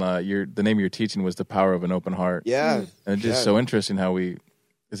 and the name of your teaching was The Power of an Open Heart. Yeah. And it's just so interesting how is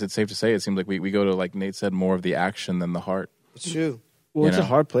it safe to say, it seems like we go to, like Nate said, more of the action than the heart. It's true. Well, it's know? a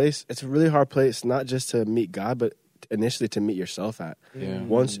hard place. It's a really hard place, not just to meet God, but initially to meet yourself at. Yeah.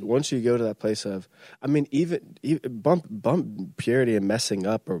 Once you go to that place of, I mean, even bump purity and messing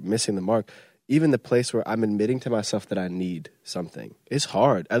up or missing the mark, even the place where I'm admitting to myself that I need something, it's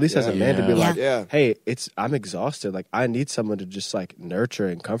hard. At least as a man to be Yeah. like, Yeah. hey, I'm exhausted. Like, I need someone to just, like, nurture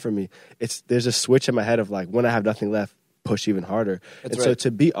and comfort me. There's a switch in my head of, like, when I have nothing left, push even harder. That's and so right.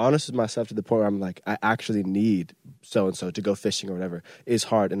 to be honest with myself to the point where I'm like, I actually need so-and-so to go fishing or whatever is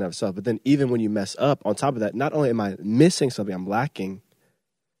hard in and of itself. But then even when you mess up, on top of that, not only am I missing something, I'm lacking,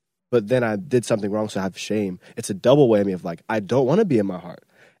 but then I did something wrong, so I have shame. It's a double whammy of, like, I don't want to be in my heart.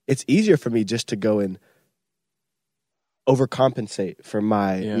 It's easier for me just to go and overcompensate for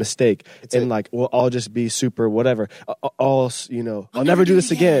my mistake and like, well, I'll just be super whatever. I'll never do this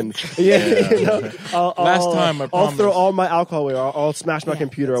again. Last time, I I'll promise. throw all my alcohol away, or I'll smash my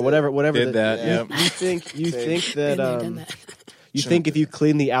computer, or whatever. Did that, yeah. You think Been there, done that. that. You think if you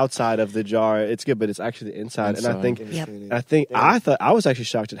clean the outside of the jar, it's good, but it's actually the inside. And I think, Yep. I was actually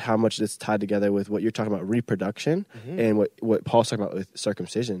shocked at how much it's tied together with what you're talking about, reproduction, and what Paul's talking about with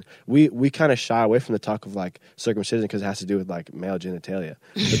circumcision. We kind of shy away from the talk of, like, circumcision because it has to do with, like, male genitalia.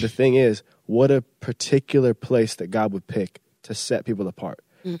 But the thing is, what a particular place that God would pick to set people apart.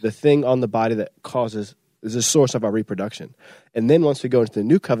 The thing on the body that is the source of our reproduction. And then once we go into the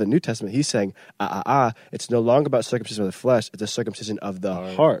New Covenant, New Testament, he's saying, it's no longer about circumcision of the flesh, it's a circumcision of the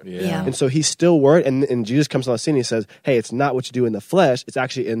heart. Yeah. And so he's still worried, and Jesus comes on the scene and he says, hey, it's not what you do in the flesh, it's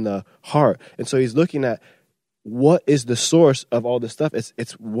actually in the heart. And so he's looking at what is the source of all this stuff.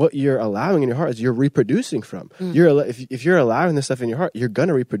 It's what you're allowing in your heart, is you're reproducing from. If you're allowing this stuff in your heart, you're going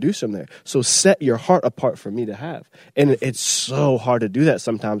to reproduce from there. So set your heart apart for me to have. And it's so hard to do that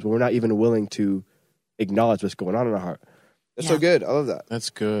sometimes when we're not even willing to acknowledge what's going on in our heart. That's so good. I love that. That's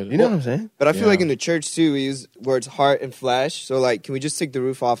good. You know what I'm saying? But I feel Yeah. like in the church too, we use words heart and flesh. So like, can we just take the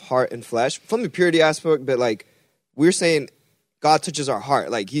roof off heart and flesh from the purity aspect? But like, we're saying God touches our heart.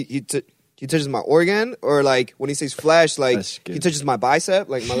 Like he touches my organ, or like when he says flesh, like That's good. he touches my bicep,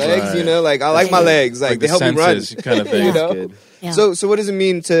 like my legs. Right. You know, like I like my legs. Like they the help me run. senses kind of thing. You know? Good. Yeah. So what does it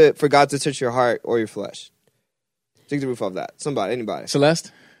mean for God to touch your heart or your flesh? Take the roof off that. Somebody, anybody.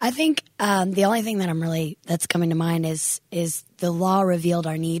 Celeste? I think the only thing that's coming to mind is the law revealed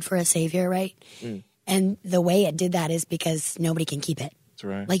our need for a savior, right? And the way it did that is because nobody can keep it. That's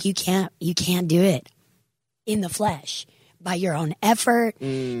right. Like you can't do it in the flesh by your own effort,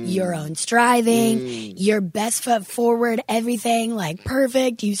 your own striving, your best foot forward, everything like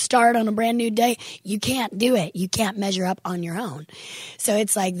perfect. You start on a brand new day. You can't do it. You can't measure up on your own. So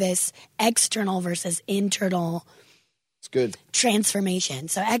it's like this external versus internal It's good. transformation.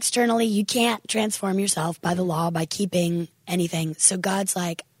 So externally, you can't transform yourself by the law, by keeping anything. So God's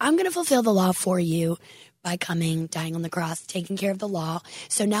like, I'm going to fulfill the law for you by coming, dying on the cross, taking care of the law.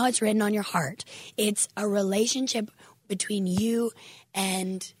 So now it's written on your heart. It's a relationship between you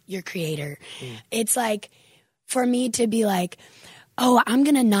and your creator. It's like, for me to be like, oh, I'm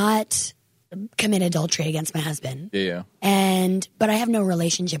going to not commit adultery against my husband. Yeah. but I have no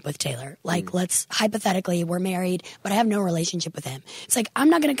relationship with Taylor. Like, let's hypothetically, we're married, but I have no relationship with him. It's like, I'm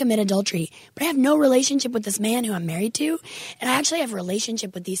not going to commit adultery, but I have no relationship with this man who I'm married to. And I actually have a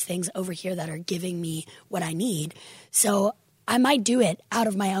relationship with these things over here that are giving me what I need. So I might do it out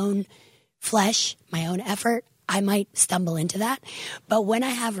of my own flesh, my own effort. I might stumble into that. But when I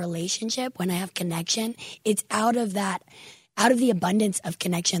have relationship, when I have connection, it's out of the abundance of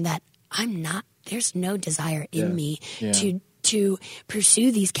connection that there's no desire in me to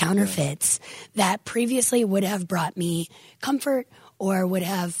pursue these counterfeits that previously would have brought me comfort or would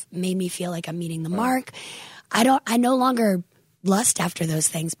have made me feel like I'm meeting the mark. I no longer lust after those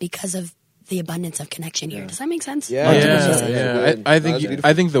things because of the abundance of connection here. Does that make sense? Yeah. I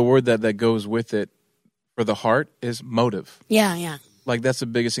think the word that goes with it for the heart is motive. Yeah. Like, that's the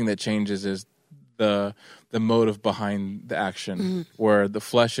biggest thing that changes is the motive behind the action, where the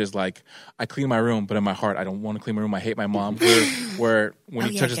flesh is like, I clean my room, but in my heart, I don't want to clean my room. I hate my mom. Where when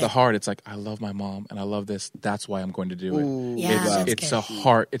it touches the heart, it's like, I love my mom and I love this. That's why I'm going to do it. Ooh, yeah, it's a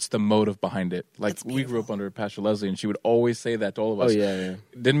heart. It's the motive behind it. Like, we grew up under Pastor Leslie, and she would always say that to all of us.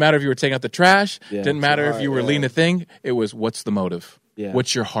 Didn't matter if you were taking out the trash. Didn't matter if you were leading a thing. It was, what's the motive?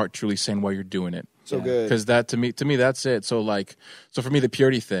 What's your heart truly saying while you're doing it? So good. Because that to me, that's it. So for me, the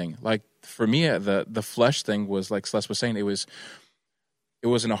purity thing, like, for me, the flesh thing was, like Celeste was saying, it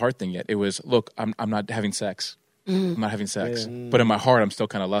wasn't a heart thing yet. It was, look, I'm not having sex. I'm not having sex. But in my heart, I'm still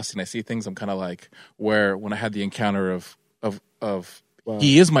kind of lusting. I see things, I'm kind of like, where when I had the encounter of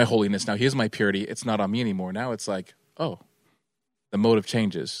He is my holiness now. He is my purity. It's not on me anymore. Now it's like, oh, the motive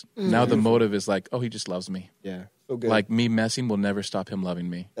changes. Now the motive is like, oh, he just loves me. Yeah. So good. Like, me messing will never stop him loving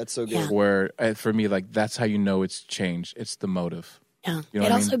me. That's so good. Yeah. Where, for me, like, that's how you know it's changed. It's the motive. Yeah. You know It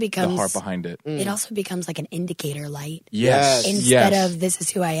what I also mean? becomes the heart behind it. It also becomes like an indicator light. Yes. Instead of this is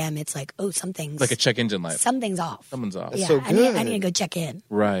who I am, it's like, oh, something's Like a check engine light. something's off. Someone's off. Yeah, so good. I need to go check in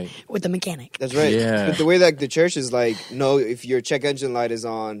Right. with the mechanic. That's right. Yeah. But the way that the church is like, no, if your check engine light is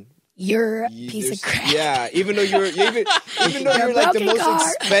on, You're a piece of crap. Yeah, even though you're even though You're you're like the broken most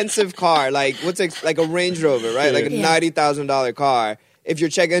car. expensive car, like like a Range Rover, right? Like a $90,000 car. If your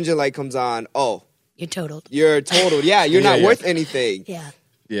check engine light comes on, oh, You're totaled. you're totaled. Yeah, you're not worth anything. Yeah.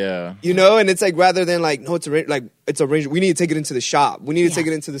 Yeah. You know, and it's like, rather than like, no, it's a Range. We need to take it into the shop. We need to take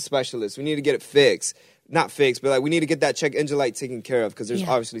it into the specialist. We need to get it fixed. Not fixed, but like, we need to get that check engine light taken care of because there's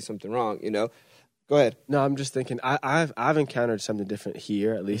obviously something wrong. You know. Go ahead. No, I'm just thinking. I've encountered something different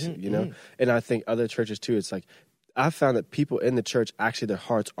here, at least, you know, and I think other churches too. It's like I've found that people in the church actually their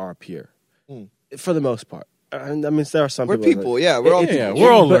hearts are pure, for the most part. I mean, there are some We're people. yeah, we're all Yeah, people.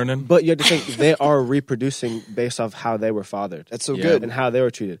 we're all learning. But you have to think they are reproducing based off how they were fathered. That's so Yeah. good. And how they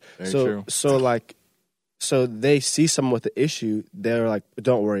were treated. Very true. So they see someone with the issue. They're like,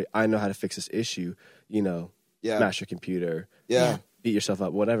 "Don't worry, I know how to fix this issue." You know, Yeah. smash your computer, Yeah. beat yourself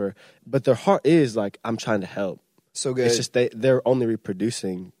up, whatever. But their heart is like, "I'm trying to help." So good. It's just they're only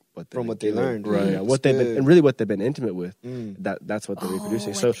reproducing From what they learned. right? Right. You know, what That's they've been good. and really what they've been intimate with. That's what they're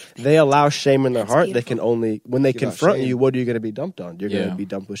reproducing. So what they allow shame in their That's heart. They beautiful. can only when they Give out confront shame. you. What are you going to be dumped on? You're going Yeah. to be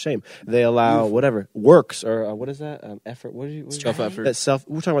dumped with shame. They allow whatever works or what is that effort? What is Self-effort. that self?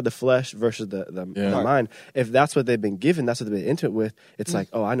 We're talking about the flesh versus the mind. If that's what they've been given, that's what they've been intimate with. It's like,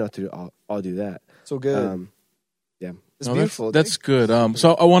 oh, I know what to do. I'll do that. So good. Yeah. It's No, beautiful. That's good.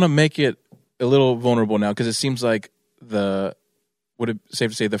 So I want to make it a little vulnerable now because it seems like would it safe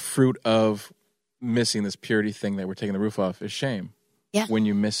to say the fruit of missing this purity thing that we're taking the roof off is shame. Yeah. When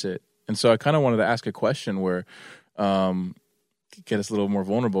you miss it. And so I kind of wanted to ask a question where get us a little more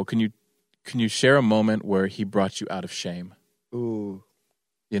vulnerable. Can you share a moment where he brought you out of shame? Ooh.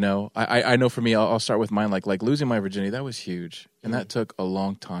 You know, I know for me, I'll start with mine. Like losing my virginity, that was huge, and that took a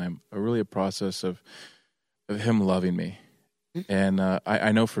long time. A process of him loving me, and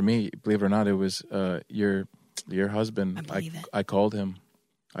I know for me, believe it or not, it was your husband. I believe it. I called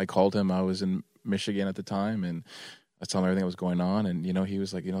him. I was in Michigan at the time, and I told him everything that was going on. And you know, he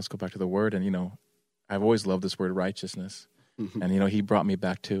was like, let's go back to the Word. And you know, I've always loved this word righteousness, and you know, he brought me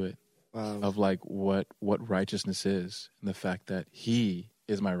back to it. Wow. Of like what righteousness is, and the fact that he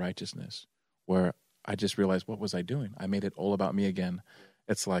is my righteousness, where I just realized, what was I doing? I made it all about me again.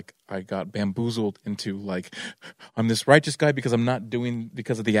 It's like I got bamboozled into like, I'm this righteous guy because I'm not doing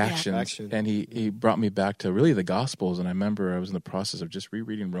because of the actions. Action. And he brought me back to really the Gospels. And I remember I was in the process of just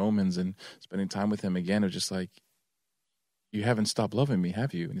rereading Romans and spending time with him again. It was just like, you haven't stopped loving me,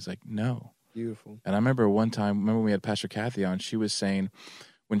 have you? And he's like, no. Beautiful. And I remember one time, when we had Pastor Kathy on, she was saying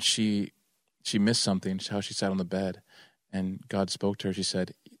when she missed something, how she sat on the bed and God spoke to her. She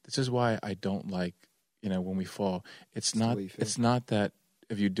said, this is why I don't like, when we fall. It's not that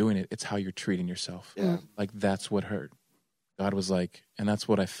of you doing it, it's how you're treating yourself. Yeah. Like that's what hurt. God was like, and that's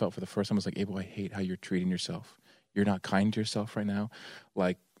what I felt for the first time. I was like, Abel, I hate how you're treating yourself. You're not kind to yourself right now.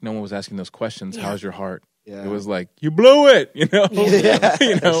 Like, no one was asking those questions. Yeah. How's your heart? Yeah. It was like, you blew it, you know? Yeah.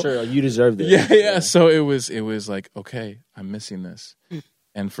 You know? Sure, you deserved it. Yeah. So it was like, okay, I'm missing this.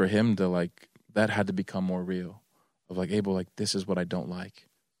 And for him to like, that had to become more real. Of like, Abel, like, this is what I don't like.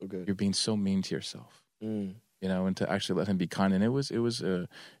 So good. You're being so mean to yourself. Mm. You know, and to actually let him be kind. And it was, you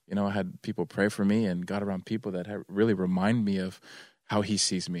know, I had people pray for me and got around people that really remind me of how he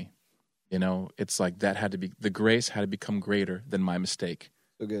sees me. You know, it's like that had to be, the grace had to become greater than my mistake.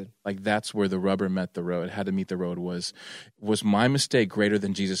 So good. Like that's where the rubber met the road. It had to meet the road. Was my mistake greater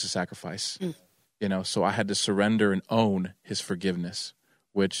than Jesus' sacrifice? You know, so I had to surrender and own his forgiveness,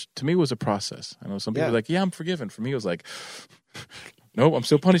 which to me was a process. I know some people are like, yeah, I'm forgiven. For me, it was like, nope, I'm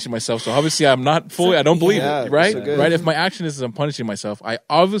still punishing myself. So obviously I'm not fully, I don't believe it, right? So good. Right? If my action is I'm punishing myself, I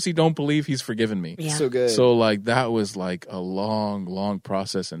obviously don't believe he's forgiven me. Yeah. So good. So like that was like a long, long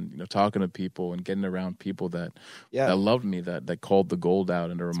process, and you know, talking to people and getting around people that loved me, that called the gold out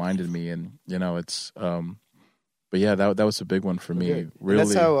and it reminded me, and you know, it's but yeah, that was a big one for me. Good. Really, And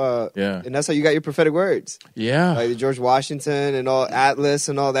that's how and that's how you got your prophetic words. Yeah. Like the George Washington and all Atlas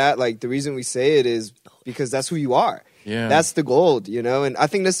and all that. Like the reason we say it is because that's who you are. Yeah. That's the gold, you know? And I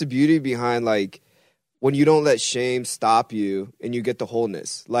think that's the beauty behind like when you don't let shame stop you and you get the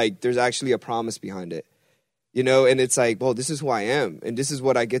wholeness. Like there's actually a promise behind it. You know, and it's like, well, this is who I am, and this is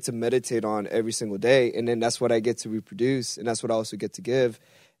what I get to meditate on every single day, and then that's what I get to reproduce, and that's what I also get to give.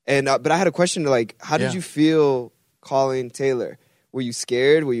 And but I had a question, like, how did you feel calling Taylor? Were you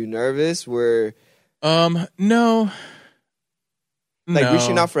scared? Were you nervous? No. Like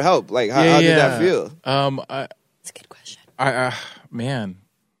reaching out for help? Like how did that feel? That's a good question. Man,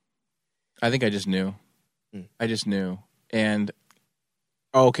 I think I just knew. I just knew, and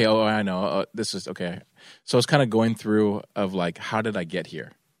okay. Oh, I know. This is okay. So I was kind of going through of like, how did I get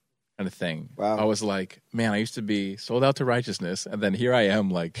here? Kind of thing. Wow. I was like, man, I used to be sold out to righteousness, and then here I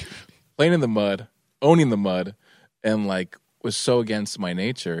am, like playing in the mud, owning the mud, and like was so against my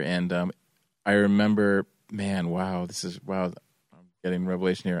nature. And I remember, man, wow, I'm getting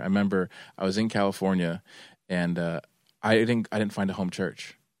revelation here. I remember I was in California, and I didn't find a home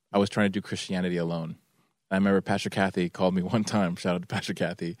church. I was trying to do Christianity alone. I remember Pastor Kathy called me one time. Shout out to Pastor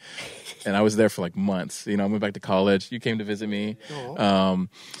Kathy. And I was there for like months. You know, I went back to college. You came to visit me.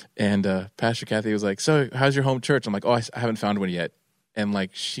 And Pastor Kathy was like, so how's your home church? I'm like, oh, I haven't found one yet. And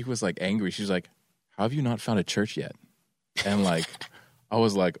like, she was like angry. She was like, how have you not found a church yet? And like, I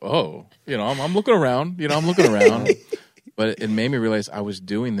was like, oh, you know, I'm looking around. You know, I'm looking around. But it made me realize I was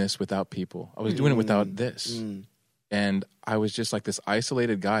doing this without people. I was doing it without this. And I was just like this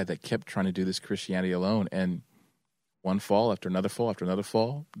isolated guy that kept trying to do this Christianity alone. And one fall after another fall after another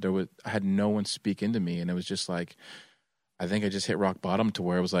fall, I had no one speak into me. And it was just like, I think I just hit rock bottom to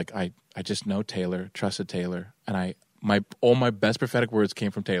where it was like, I just know Taylor, trusted Taylor. And all my best prophetic words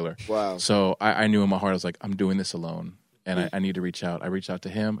came from Taylor. Wow. So I knew in my heart, I was like, I'm doing this alone. And I need to reach out. I reached out to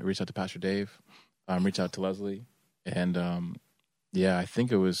him. I reached out to Pastor Dave. Reached out to Leslie. And I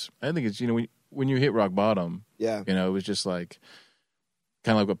think it's, you know, when you hit rock bottom, you know, it was just like,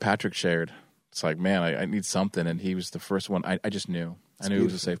 kind of like what Patrick shared. It's like, man, I need something. And he was the first one. I just knew. I knew it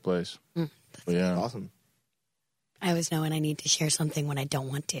was a safe place. But yeah. Awesome. I always know when I need to share something when I don't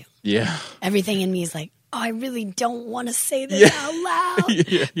want to. Yeah. Everything in me is like, oh, I really don't want to say this out loud.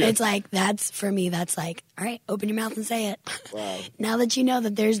 It's like, for me, that's like, all right, open your mouth and say it. Wow. Now that you know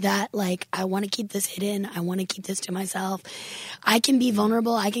that there's that, like, I want to keep this hidden. I want to keep this to myself. I can be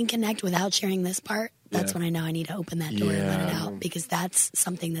vulnerable. I can connect without sharing this part. That's when I know I need to open that door and let it out, because that's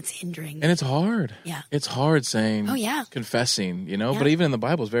something that's hindering. And it's hard. Yeah. It's hard saying, confessing, you know, but even in the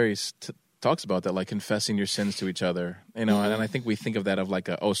Bible, it's very talks about that, like confessing your sins to each other, you know, and I think we think of that of like,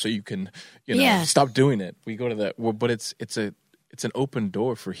 so you can, you know, stop doing it. We go to that, but it's an open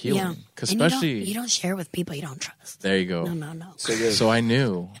door for healing, because especially you don't share with people you don't trust. There you go. No. So I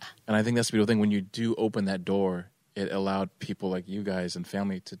knew, and I think that's the beautiful thing when you do open that door. It allowed people like you guys and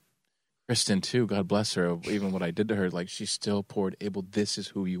family to. Kristen too, God bless her. Even what I did to her, like she still poured. Abel, this is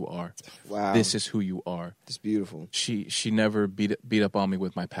who you are. Wow, this is who you are. It's beautiful. She never beat up on me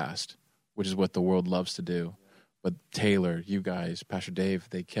with my past, which is what the world loves to do. But Taylor, you guys, Pastor Dave,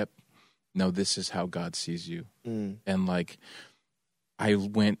 they kept, no, this is how God sees you. And like, I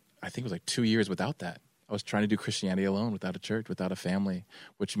think it was like 2 years without that. I was trying to do Christianity alone, without a church, without a family,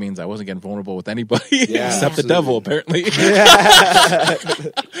 which means I wasn't getting vulnerable with anybody except the devil, apparently. But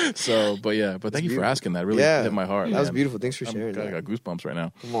thank you for asking that. It really hit my heart. That was beautiful. Thanks for sharing that. I got goosebumps right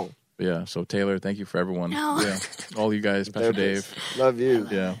now. Come on. But yeah, so Taylor, thank you for everyone. No. Yeah, all you guys, Pastor Dave. Love you.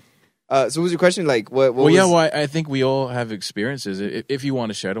 Yeah. So what was your question? Like, what Well, was... yeah, well, I think we all have experiences. If you want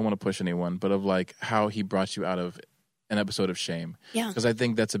to share, I don't want to push anyone, but of like how he brought you out of an episode of shame. Yeah. Because I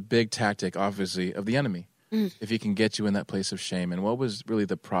think that's a big tactic, obviously, of the enemy. If he can get you in that place of shame. And what was really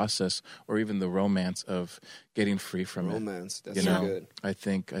the process or even the romance of getting free from Romance. it? That's so good. I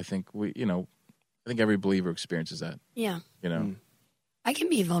think we, I think every believer experiences that. Yeah. I can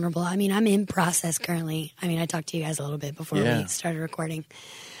be vulnerable. I mean, I'm in process currently. I mean, I talked to you guys a little bit before we started recording.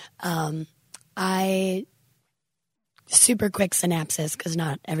 I super quick synopsis because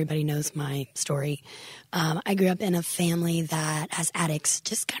not everybody knows my story. I grew up in a family that has addicts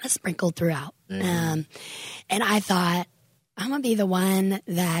just kind of sprinkled throughout. And I thought, I'm going to be the one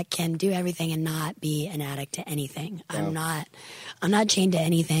that can do everything and not be an addict to anything. Wow. I'm not chained to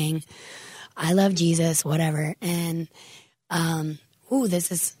anything. I love Jesus, whatever. And,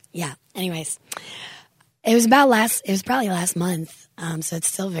 anyways, it was probably last month. So it's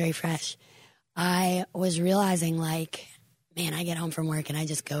still very fresh. I was realizing like, man, I get home from work and I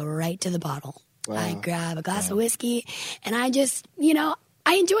just go right to the bottle. Wow. I grab a glass of whiskey and I just,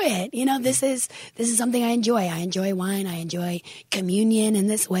 I enjoy it. This is something I enjoy. I enjoy wine. I enjoy communion in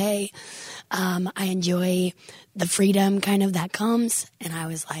this way. I enjoy the freedom kind of that comes. And I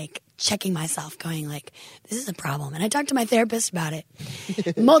was like checking myself going like, this is a problem. And I talked to my therapist about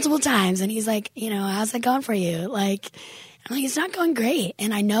it multiple times. And he's like, how's that going for you? Like, I'm like, it's not going great.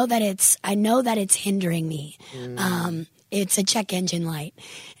 And I know that it's hindering me. It's a check engine light.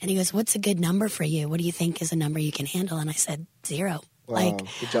 And he goes, what's a good number for you? What do you think is a number you can handle? And I said, 0. Wow, like,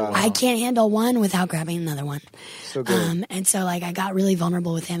 good job. I can't handle one without grabbing another one. So good. And so like I got really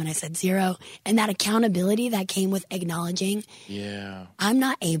vulnerable with him and I said 0. And that accountability that came with acknowledging, I'm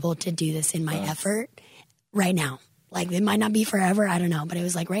not able to do this in my effort right now. Like it might not be forever. I don't know. But it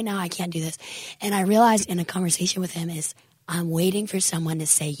was like right now I can't do this. And I realized in a conversation with him is I'm waiting for someone to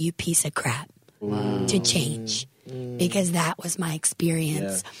say, you piece of crap, to change. Because that was my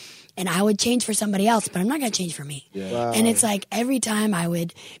experience. Yeah. And I would change for somebody else, but I'm not going to change for me. Yeah. Wow. And it's like every time I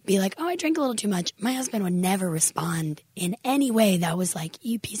would be like, oh, I drank a little too much, my husband would never respond in any way that was like,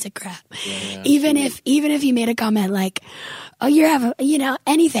 you piece of crap. Yeah, even if he made a comment like, oh, you're having,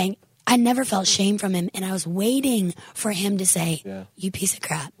 anything. I never felt shame from him. And I was waiting for him to say, you piece of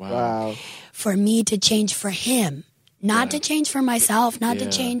crap. Wow. For me to change for him. Not to change for myself, not to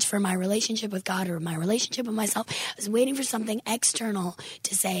change for my relationship with God or my relationship with myself. I was waiting for something external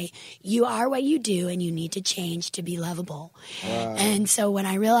to say, you are what you do and you need to change to be lovable. Wow. And so when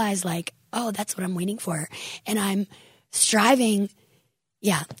I realized like, oh, that's what I'm waiting for. And I'm striving.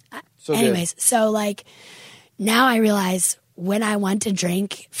 Yeah. So anyways, so like now I realize when I want to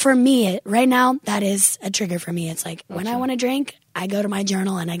drink, for me, right now, that is a trigger for me. It's like when I want to drink, I go to my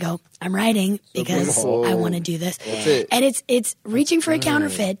journal and I go, I'm writing because I want to do this. And it's reaching for a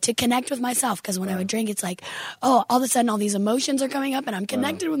counterfeit to connect with myself. Because when I would drink, it's like, oh, all of a sudden all these emotions are coming up and I'm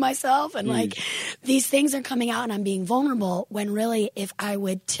connected with myself. And like these things are coming out and I'm being vulnerable. When really, if I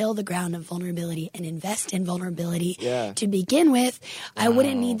would till the ground of vulnerability and invest in vulnerability to begin with, I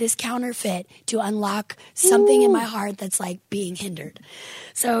wouldn't need this counterfeit to unlock something in my heart that's like being hindered.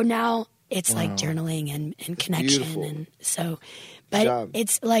 So now it's like journaling and connection. Beautiful. And so, but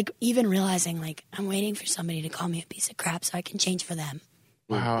it's like even realizing like I'm waiting for somebody to call me a piece of crap so I can change for them.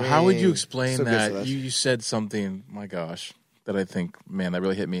 Wow. How would you explain that? You said something, my gosh, that I think, man, that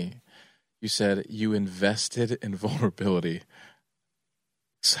really hit me. You said you invested in vulnerability.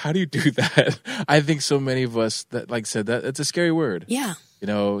 So how do you do that? I think so many of us that like said that it's a scary word. Yeah.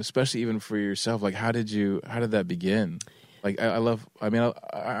 Especially even for yourself. Like how did that begin? Like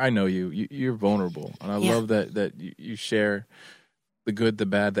I know you're vulnerable, and I love that you share the good, the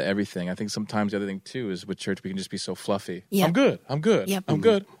bad, the everything. I think sometimes the other thing too is with church we can just be so fluffy. Yep. I'm good. Yep. I'm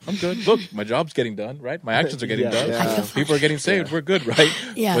good. Look, my job's getting done, right? My actions are getting done. Yeah. People are getting saved. We're good, right?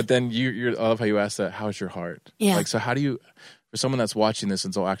 Yeah. But then I love how you asked that. How's your heart? Yeah. Like so, how do you, for someone that's watching this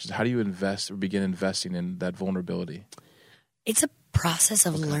and so actions, how do you invest or begin investing in that vulnerability? It's a process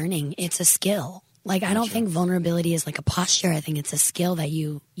of learning. It's a skill. Like, I don't think vulnerability is like a posture. I think it's a skill that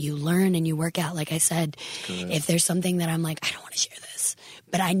you learn and you work out. Like I said, if there's something that I'm like, I don't want to share this,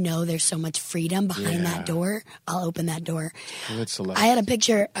 but I know there's so much freedom behind that door, I'll open that door. I had a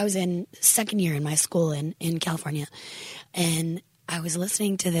picture. I was in second year in my school in California, and I was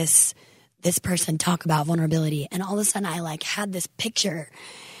listening to this person talk about vulnerability, and all of a sudden I like had this picture.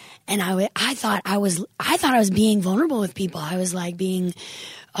 And I thought I was being vulnerable with people. I was like being,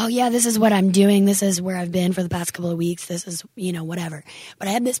 oh yeah, this is what I'm doing. This is where I've been for the past couple of weeks. This is, whatever. But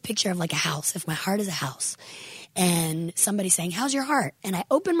I had this picture of like a house. If my heart is a house, and somebody saying, how's your heart? And I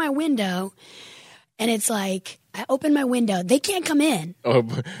open my window and it's like I open my window. They can't come in. Oh,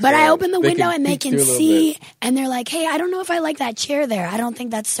 But I open the window and they peek can through a little see, bit. and they're like, hey, I don't know if I like that chair there. I don't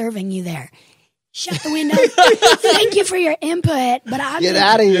think that's serving you there. Shut the window. Thank you for your input, but Get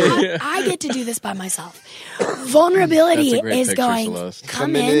outta here. I get to do this by myself. Vulnerability That's a great is picture, going, Celeste.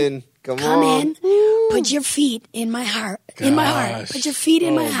 come Coming in. Come on. in, put your feet in my heart, put your feet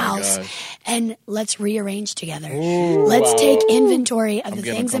in Oh my my house, gosh. and let's rearrange together. Let's take inventory of the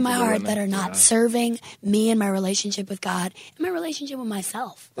getting things in my uncomfortable heart right that now. are not serving me and my relationship with God and my relationship with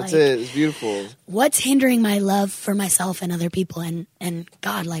myself. That's Like, it. It's beautiful. what's hindering my love for myself and other people and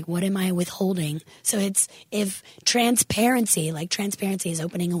God, like what am I withholding? So it's if transparency is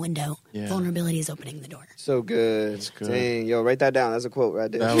opening a window, Yeah. vulnerability is opening the door. So good. good. Dang, yo, write that down. That's a quote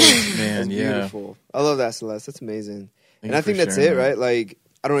right there. That was, man, That's yeah. beautiful. I love that, Celeste. That's amazing. Thank And I you for think that's sharing it, that. right? Like,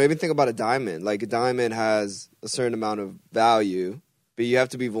 I don't even think about a diamond. Like, a diamond has a certain amount of value, but you have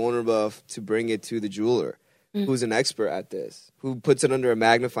to be vulnerable to bring it to the jeweler, who's an expert at this, who puts it under a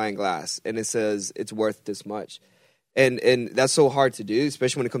magnifying glass, and it says it's worth this much. And that's so hard to do,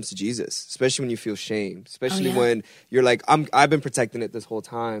 especially when it comes to Jesus, especially when you feel shame, especially yeah. when you're like, I've been protecting it this whole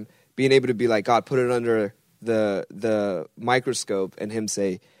time. Being able to be like, God, put it under the microscope and him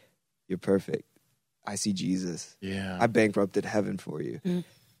say, you're perfect. I see Jesus. Yeah. I bankrupted heaven for you.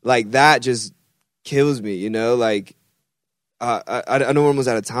 Like, that just kills me, you know? Like, I know we're almost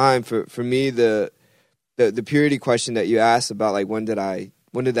out of time. For me, the purity question that you asked about, like, when did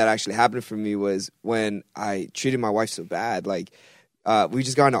that actually happen for me was when I treated my wife so bad. Like, we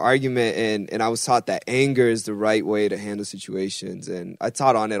just got in an argument, and I was taught that anger is the right way to handle situations. And I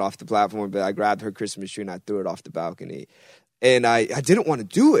taught on it off the platform, but I grabbed her Christmas tree and I threw it off the balcony. And I didn't want to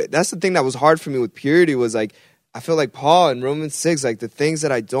do it. That's the thing that was hard for me with purity was, like, I feel like Paul in Romans 6, like, the things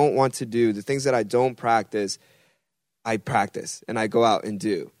that I don't want to do, the things that I don't practice, I practice and I go out and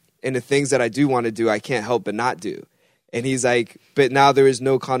do. And the things that I do want to do, I can't help but not do. And he's like, but now there is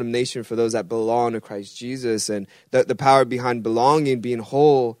no condemnation for those that belong to Christ Jesus. And the power behind belonging, being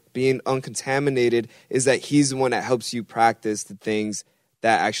whole, being uncontaminated, is that he's the one that helps you practice the things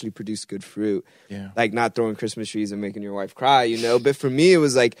that actually produce good fruit. Yeah. Like not throwing Christmas trees and making your wife cry, you know? But for me, it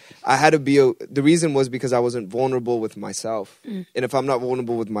was like, I had to be, the reason was because I wasn't vulnerable with myself. And if I'm not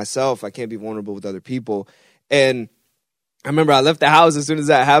vulnerable with myself, I can't be vulnerable with other people. And I remember I left the house as soon as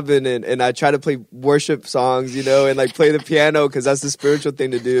that happened, and I tried to play worship songs, you know, and like play the piano because that's the spiritual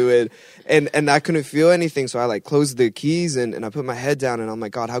thing to do. And I couldn't feel anything. So I like closed the keys and I put my head down and I'm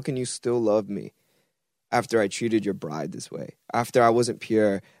like, God, how can you still love me after I treated your bride this way? After I wasn't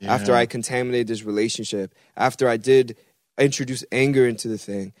pure, after I contaminated this relationship, after I did introduce anger into the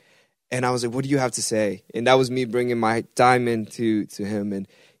thing. And I was like, what do you have to say? And that was me bringing my diamond to him. And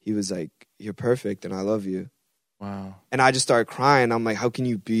he was like, you're perfect and I love you. Wow. And I just started crying. I'm like, how can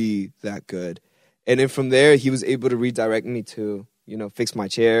you be that good? And then from there, he was able to redirect me to, you know, fix my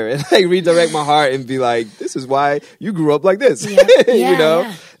chair and like redirect my heart and be like, this is why you grew up like this, Yeah. you know?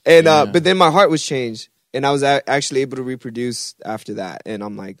 Yeah. And, but then my heart was changed and I was actually able to reproduce after that. And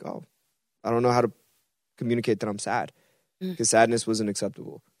I'm like, oh, I don't know how to communicate that I'm sad because sadness wasn't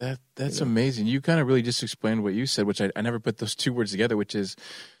acceptable. That's amazing. You kind of really just explained what you said, which I never put those two words together, which is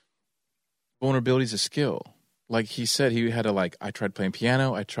vulnerability is a skill. Like he said, he had to I tried playing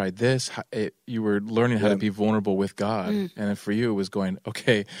piano, I tried this. You were learning how to be vulnerable with God. And then for you, it was going,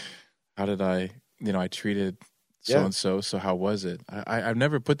 okay, how did I treated so-and-so, so how was it? I've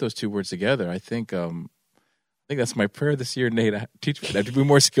never put those two words together. I think that's my prayer this year, Nate. Teach me that to be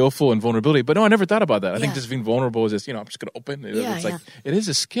more skillful in vulnerability. But no, I never thought about that. I think just being vulnerable is just, I'm just going to open. It's like, it is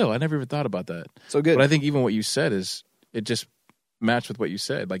a skill. I never even thought about that. So good. But I think even what you said it just matched with what you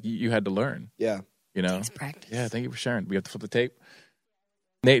said. Like you had to learn. Yeah. You know? It's practice. Yeah, thank you for sharing. We have to flip the tape.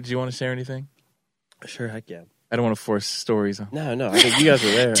 Nate, do you want to share anything? Sure, heck yeah. I don't want to force stories. No, I think you guys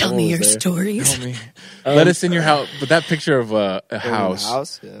were there. Tell me your stories. Tell me. Let us in your house. But that picture of a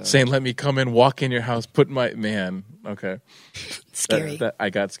house, Yeah. saying, let me come in, walk in your house, put my, man, okay. Scary. I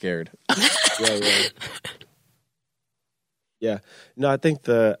got scared. Yeah. Yeah. No, I think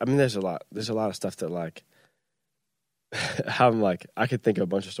there's a lot of stuff that I could think of a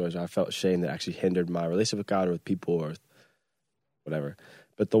bunch of stories where I felt shame that actually hindered my relationship with God or with people or whatever.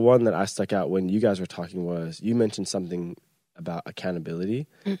 But the one that I stuck out when you guys were talking was you mentioned something about accountability.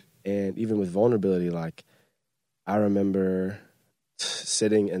 And even with vulnerability, I remember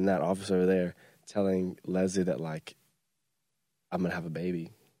sitting in that office over there telling Leslie that I'm going to have a baby.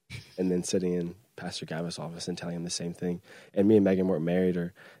 And then sitting in Pastor Gavin's office and telling him the same thing. And me and Megan weren't married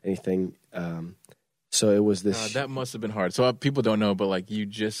or anything. So it was this. That must have been hard. So people don't know, but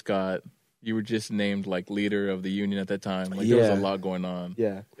you were just named leader of the union at that time. There was a lot going on.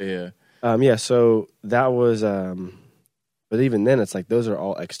 Yeah. Yeah. Yeah, so that was, but even then, it's like those are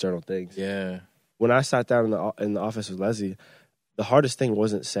all external things. Yeah. When I sat down in the office with Leslie, the hardest thing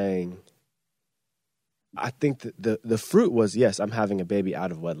wasn't saying. I think that the fruit was, yes, I'm having a baby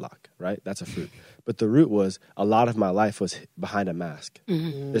out of wedlock, right? That's a fruit. But the root was a lot of my life was behind a mask.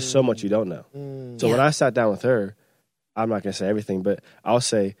 Mm-hmm. There's so much you don't know. So when I sat down with her, I'm not going to say everything, but I'll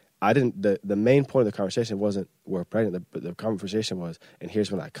say I didn't. The main point of the conversation wasn't we're pregnant. The conversation was, and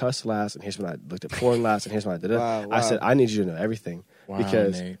here's when I cussed last, and here's when I looked at porn last, and here's when I did it. Wow. I said I need you to know everything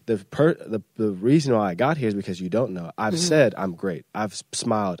because Nate. the reason why I got here is because you don't know. I've said I'm great. I've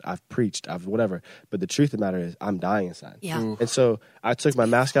smiled. I've preached. I've whatever. But the truth of the matter is I'm dying inside. Yeah. And so I took my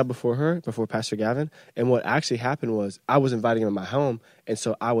mask out before Pastor Gavin, and what actually happened was I was inviting him in my home, and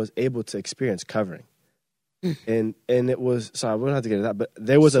so I was able to experience covering. And it was, sorry, we don't have to get into that, but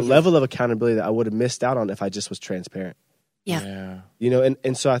there was a level of accountability that I would have missed out on if I just was transparent. Yeah. You know,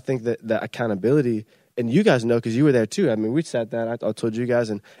 and so I think that accountability, and you guys know because you were there too. I mean, we sat down, I told you guys,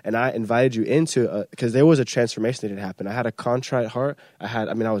 and I invited you into, because there was a transformation that had happened. I had a contrite heart.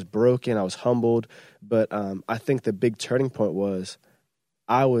 I was broken, I was humbled, but I think the big turning point was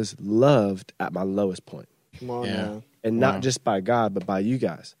I was loved at my lowest point. Come on now. And not just by God, but by you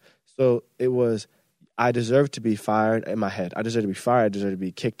guys. So it was, I deserved to be fired in my head. I deserved to be fired. I deserved to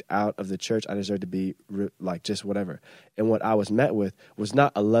be kicked out of the church. I deserved to be like just whatever. And what I was met with was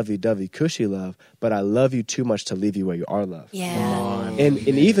not a lovey-dovey, cushy love, but I love you too much to leave you where you are loved. Yeah. And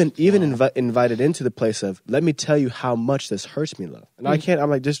even invited into the place of, let me tell you how much this hurts me, love. And I can't,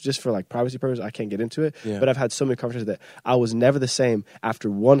 I'm like, just for like privacy purposes, I can't get into it. Yeah. But I've had so many conversations that I was never the same after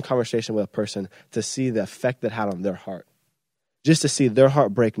one conversation with a person to see the effect that had on their heart. Just to see their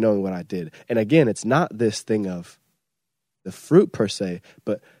heart break knowing what I did. And again, it's not this thing of the fruit per se,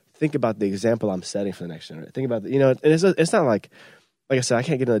 but think about the example I'm setting for the next generation. Think about, and it's not like I said, I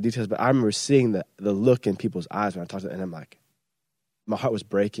can't get into the details, but I remember seeing the look in people's eyes when I talked to them, and I'm like, my heart was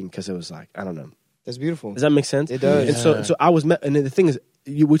breaking because it was like, I don't know. That's beautiful. Does that make sense? It does. And so I was met, and the thing is,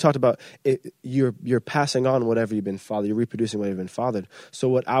 we talked about it, you're passing on whatever you've been fathered. You're reproducing what you've been fathered. So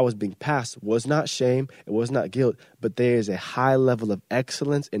what I was being passed was not shame. It was not guilt. But there is a high level of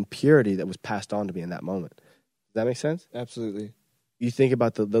excellence and purity that was passed on to me in that moment. Does that make sense? Absolutely. You think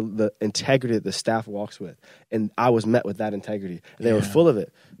about the integrity that the staff walks with. And I was met with that integrity. And they were full of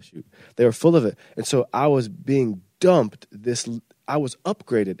it. They were full of it. And so I was being dumped I was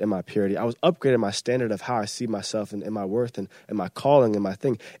upgraded in my purity. I was upgraded in my standard of how I see myself and my worth and my calling and my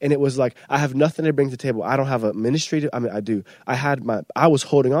thing. And it was like, I have nothing to bring to the table. I don't have a ministry. I do. I was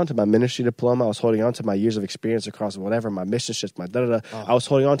holding on to my ministry diploma. I was holding on to my years of experience across whatever, my mission shifts, my da-da-da. I was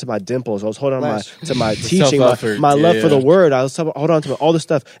holding on to my dimples. I was holding on to my teaching, my love for the word. I was holding on to all this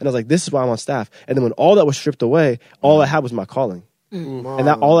stuff. And I was like, this is why I'm on staff. And then when all that was stripped away, all I had was my calling. And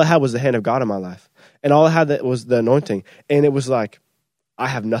all I had was the hand of God in my life. And all I had that was the anointing. And it was like, I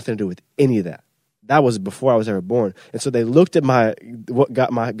have nothing to do with any of that. That was before I was ever born. And so they looked at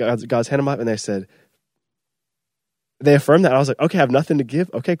God's hand in my life, and they said, they affirmed that. And I was like, okay, I have nothing to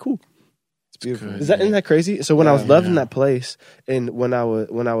give. Okay, cool. It's beautiful. Isn't that crazy? So when I was loved in that place, and when I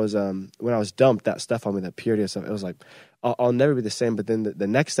was dumped, that stuff on me, that purity and stuff, it was like, I'll never be the same. But then the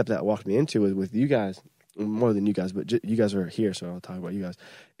next step that walked me into was with you guys, more than you guys, but you guys are here, so I'll talk about you guys,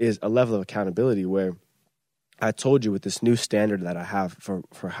 is a level of accountability where I told you with this new standard that I have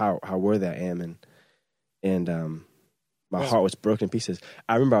for how worthy I am, and my heart was broken in pieces.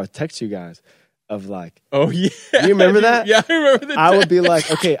 I remember I would text you guys of like, oh yeah, do you remember that? Yeah, I remember that. I would be like,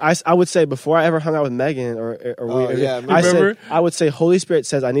 okay, I would say before I ever hung out with Megan I would say, Holy Spirit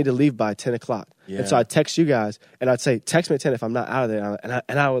says I need to leave by 10 o'clock. Yeah. And so I'd text you guys, and I'd say, text me at 10 if I'm not out of there.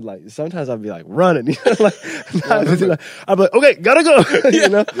 And I would like, sometimes I'd be like running, I'd be like, okay, gotta go,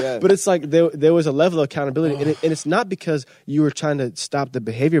 Yeah. But it's like there was a level of accountability, and it's not because you were trying to stop the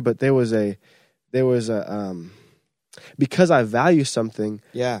behavior, but there was a because I value something,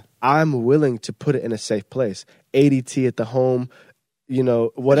 I'm willing to put it in a safe place. ADT at the home,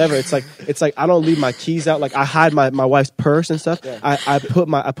 whatever. It's like I don't leave my keys out. Like I hide my wife's purse and stuff. Yeah.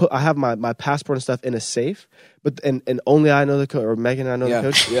 I have my passport and stuff in a safe. But and only I know the code, or Megan and I know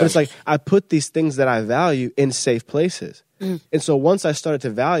the code. Yeah. But it's like I put these things that I value in safe places. And so once I started to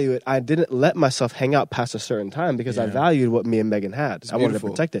value it, I didn't let myself hang out past a certain time because I valued what me and Megan had. I wanted to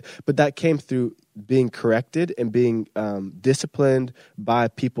protect it. But that came through being corrected and being disciplined by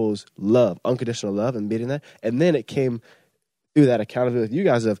people's love, unconditional love, and meeting that. And then it came through that accountability with you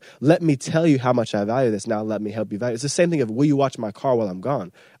guys of, let me tell you how much I value this. Now let me help you value it. It's the same thing of, will you watch my car while I'm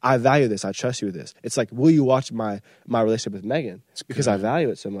gone? I value this. I trust you with this. It's like, will you watch my relationship with Megan? Because I value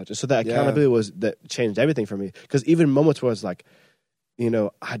it so much. And so that accountability was that changed everything for me. Because even moments where it's like,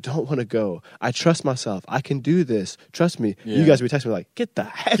 I don't want to go. I trust myself. I can do this. Trust me. Yeah. You guys would text me like, get the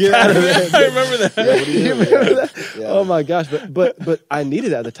heck out of there. I remember that. You remember that? Yeah. Oh my gosh. But I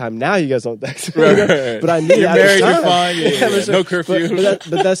needed that at the time. Now you guys don't text me. Right. But I needed it You're at the married, time. you're fine. Yeah. No curfew.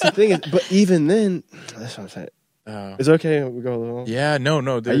 But that's the thing. But even then, that's what I'm saying. Oh. Is it okay if we go a little? Yeah, no.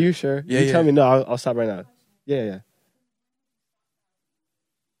 Are you sure? Yeah, you tell me no. I'll stop right now. Yeah.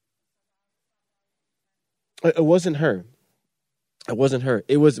 It wasn't her. It wasn't her.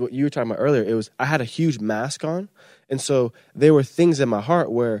 It was what you were talking about earlier. It was I had a huge mask on, and so there were things in my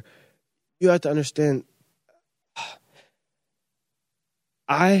heart where you have to understand.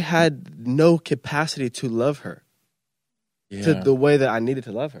 I had no capacity to love her to the way that I needed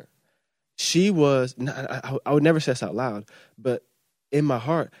to love her. She was. I would never say this out loud, but in my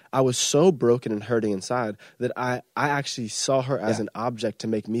heart, I was so broken and hurting inside that I actually saw her as an object to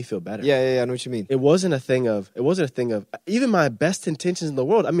make me feel better. Yeah, I know what you mean. It wasn't a thing of even my best intentions in the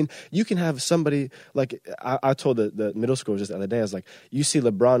world. I mean, you can have somebody like I told the middle schoolers just the other day. I was like, you see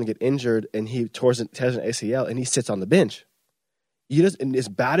LeBron get injured and he tears an ACL and he sits on the bench. And as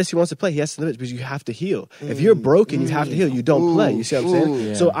bad as he wants to play, he has to limit because you have to heal. If you're broken, you have to heal. You don't play. You see what I'm saying?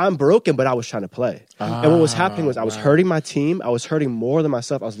 Yeah. So I'm broken, but I was trying to play. And what was happening was I was hurting my team. I was hurting more than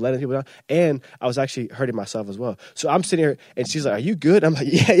myself. I was letting people down. And I was actually hurting myself as well. So I'm sitting here, and she's like, are you good? I'm like,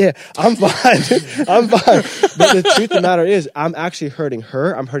 yeah, I'm fine. I'm fine. But the truth of the matter is, I'm actually hurting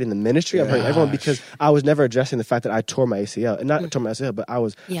her. I'm hurting the ministry. I'm hurting everyone because I was never addressing the fact that I tore my ACL. And not tore my ACL, but I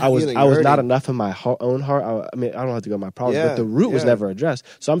was not enough in my own heart. I mean, I don't have to go to my problems, but the root was never addressed.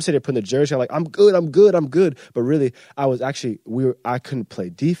 So I'm sitting there putting the jersey on like, I'm good. But really, I couldn't play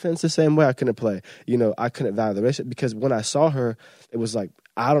defense the same way. I couldn't play, I couldn't value the relationship because when I saw her, it was like,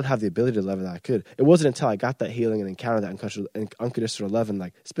 I don't have the ability to love her that I could. It wasn't until I got that healing and encountered that unconditional love and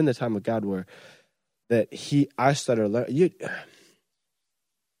like spend the time with God where I started learning.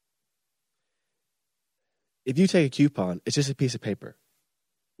 If you take a coupon, it's just a piece of paper.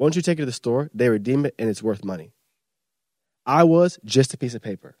 Once you take it to the store, they redeem it and it's worth money. I was just a piece of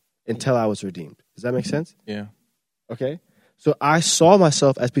paper until I was redeemed. Does that make sense? Yeah. Okay. So I saw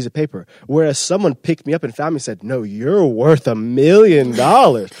myself as a piece of paper, whereas someone picked me up and found me and said, no, you're worth $1 million.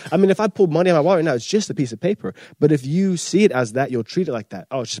 I mean, if I pull money out of my wallet right now, it's just a piece of paper. But if you see it as that, you'll treat it like that.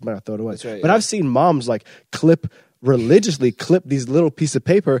 Oh, it's just money, I'll throw it away. That's right, but I've seen moms like religiously clip these little pieces of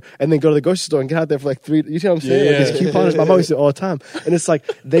paper and then go to the grocery store and get out there for like 3, you know what I'm saying? Like these coupons, my mom used to do it all the time. And it's like,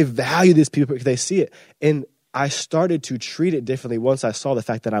 they value these people because they see it. And I started to treat it differently once I saw the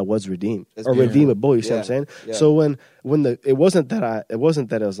fact that I was redeemed or redeemable. You see what I'm saying? Yeah. So it wasn't that it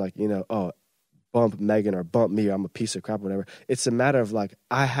was like, bump Megan or bump me or I'm a piece of crap or whatever. It's a matter of like,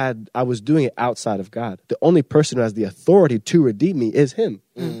 I was doing it outside of God. The only person who has the authority to redeem me is him.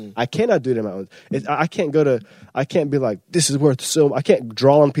 I cannot do it on my own. I can't be like, this is worth I can't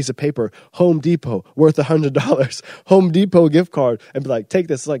draw on a piece of paper, Home Depot, worth $100, Home Depot gift card, and be like, take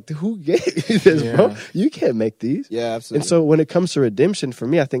this. Like, who gave you this, bro? You can't make these. Yeah, absolutely. And so when it comes to redemption, for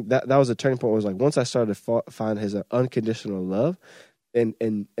me, I think that was a turning point. Where it was like, once I started to find his unconditional love, and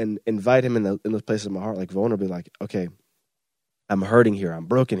invite him in those places of my heart, like vulnerably, like, okay, I'm hurting here, I'm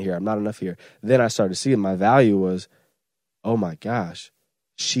broken here, I'm not enough here. Then I started to see my value was, oh my gosh,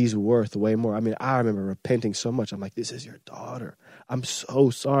 she's worth way more. I mean, I remember repenting so much. I'm like, this is your daughter. I'm so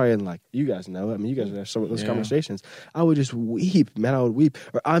sorry. And like, you guys know it. I mean, you guys have some of those conversations. I would just weep, man. I would weep.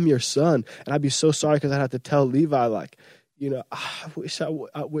 Or I'm your son, and I'd be so sorry because I'd have to tell Levi, like, I wish I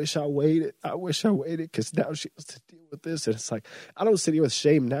waited. I wish I waited because now she has to deal with this. And it's like, I don't sit here with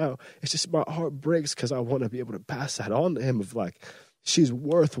shame now. It's just my heart breaks because I want to be able to pass that on to him of like, she's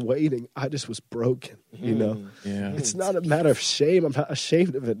worth waiting. I just was broken, Yeah. It's not a matter of shame. I'm not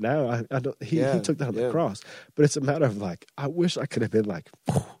ashamed of it now. He took that on the cross. But it's a matter of like, I wish I could have been like,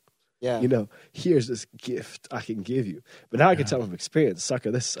 here's this gift I can give you. But now I can tell from experience,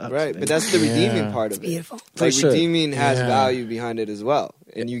 sucker, this sucks. Right, man. but that's the redeeming part of it. Beautiful. Like, redeeming has value behind it as well.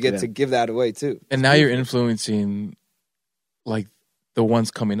 And you get to give that away too. And now you're influencing, like, the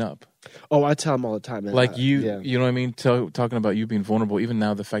ones coming up. Oh, I tell them all the time, man. Like you know what I mean? Talking about you being vulnerable, even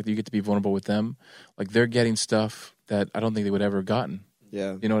now the fact that you get to be vulnerable with them, like they're getting stuff that I don't think they would ever have gotten.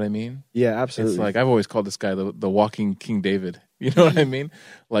 Yeah. You know what I mean? Yeah, absolutely. It's like, I've always called this guy the walking King David. You know what I mean?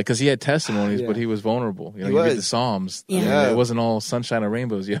 Like, because he had testimonies, but he was vulnerable. You read the Psalms. Yeah. It wasn't all sunshine and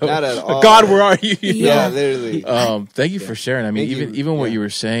rainbows. Yo. Not at all. God, where are you? Literally. Thank you for sharing. I mean, even what Yeah. you were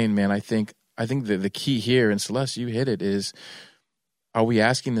saying, man, I think the key here, and Celeste, you hit it, is, are we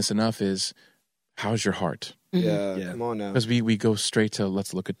asking this enough, is, how's your heart? Yeah, come on now. Because we go straight to,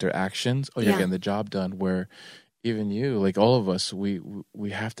 let's look at their actions. Oh, you're getting the job done. Where even you, like all of us, we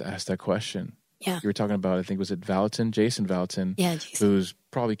have to ask that question. Yeah. You were talking about, I think, was it Jason Valentin? Yeah, Jason. Who's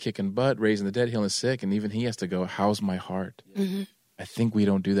probably kicking butt, raising the dead, healing the sick, and even he has to go, how's my heart? Mm-hmm. I think we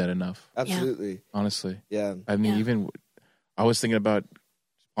don't do that enough. Absolutely. Honestly. Yeah. I mean, I was thinking about,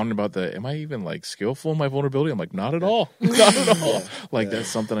 am I even like skillful in my vulnerability? I'm like, not at all. Not at all. That's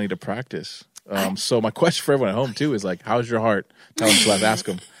something I need to practice. So my question for everyone at home too is like, how's your heart? Tell them to ask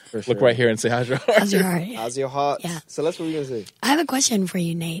them. Look right here and say, how's your heart? How's your heart? How's your heart? Yeah. So that's what we're going to say. I have a question for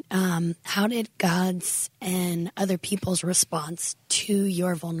you, Nate. How did God's and other people's response to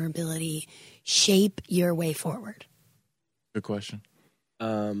your vulnerability shape your way forward? Good question.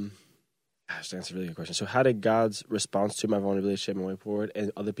 That's a really good question. So how did God's response to my vulnerability shape my way forward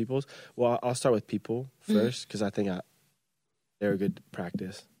and other people's? Well, I'll start with people first because I think they're a good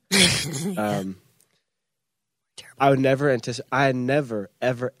practice. I had never,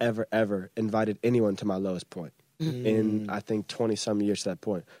 ever, ever, ever invited anyone to my lowest point. In, I think, 20-some years to that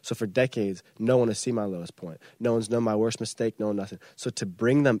point. So for decades, no one has seen my lowest point. No one's known my worst mistake, no one nothing. So to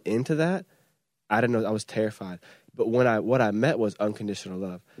bring them into that, I didn't know, I was terrified. But what I met was unconditional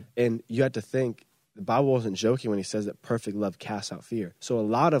love. And you had to think, the Bible wasn't joking when he says that perfect love casts out fear. So a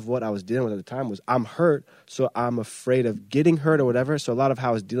lot of what I was dealing with at the time was I'm hurt, so I'm afraid of getting hurt or whatever. So a lot of how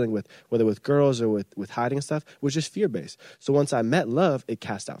I was dealing with, whether with girls or with hiding stuff, was just fear-based. So once I met love, it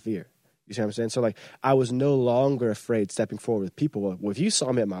cast out fear. You see what I'm saying? So I was no longer afraid stepping forward with people. Well, if you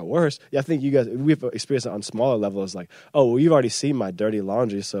saw me at my worst, I think you guys, we've experienced it on smaller levels. Like, oh, well, you've already seen my dirty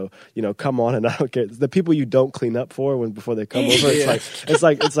laundry, so come on, and I don't care. The people you don't clean up for before they come over, it's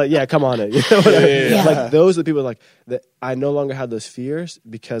like, yeah, come on it. You know what I mean? Yeah. Like those are the people that I no longer had those fears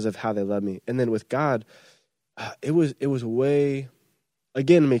because of how they love me. And then with God, it was way.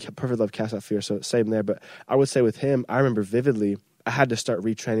 Again, perfect love casts out fear, so same there. But I would say with him, I remember vividly, I had to start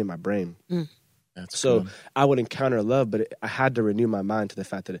retraining my brain. So good. I would encounter love, but I had to renew my mind to the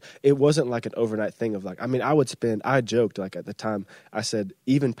fact that it wasn't like an overnight thing of I joked at the time, I said,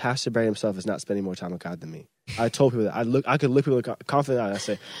 even Pastor Barry himself is not spending more time with God than me. I told people that I could look people confidently and I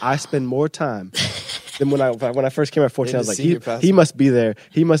say, I spend more time than when I first came at 14, I was like, he must be there.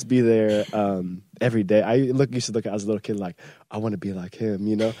 He must be there every day. I used to look as a little kid like, I want to be like him,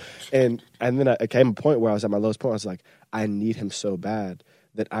 And then I came a point where I was at my lowest point. I was like, I need him so bad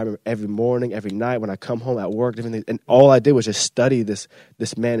that I remember every morning, every night when I come home at work, and all I did was just study this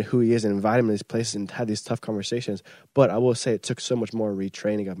man, who he is, and invite him to these places and have these tough conversations. But I will say it took so much more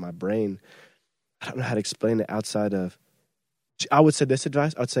retraining of my brain. I don't know how to explain it outside of, I would say this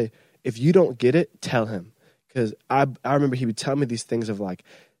advice. I would say, if you don't get it, tell him. Because I remember he would tell me these things of like,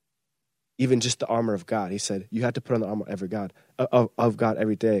 even just the armor of God. He said, you have to put on the armor of God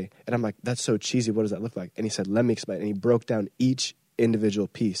every day. And I'm like, that's so cheesy. What does that look like? And he said, let me explain. And he broke down each individual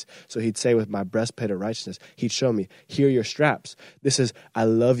piece. So he'd say with my breastplate of righteousness, he'd show me, here are your straps. This is, I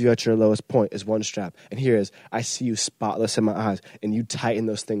love you at your lowest point is one strap. And here is, I see you spotless in my eyes. And you tighten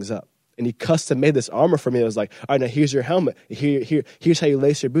those things up. And he custom made this armor for me. It was like, all right, now here's your helmet. Here's how you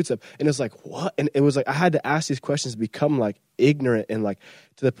lace your boots up. And it was like, what? And it was like, I had to ask these questions, become like ignorant and like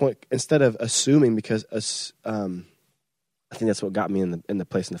to the point, instead of assuming, because I think that's what got me in the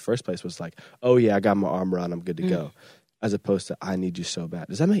place in the first place was like, oh yeah, I got my armor on, I'm good to go. As opposed to, I need you so bad.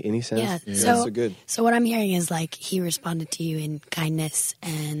 Does that make any sense? Yeah. So good. So what I'm hearing is like he responded to you in kindness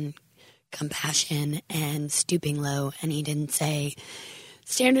and compassion and stooping low, and he didn't say,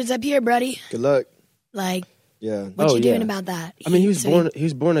 standards up here, buddy. Good luck. Like, yeah. What you doing about that? I mean, he was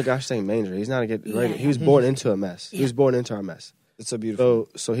born in a gosh dang manger. He's not he was born into a mess. Yeah. He was born into our mess. It's so beautiful.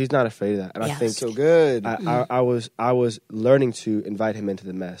 So he's not afraid of that. And I think so good. I was learning to invite him into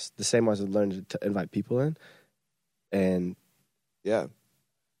the mess, the same way I was learning to invite people in. And yeah,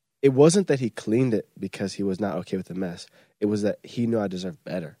 it wasn't that he cleaned it because he was not okay with the mess. It was that he knew I deserved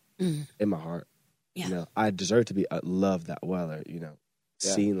better in my heart. Yeah. I deserve to be loved that well, or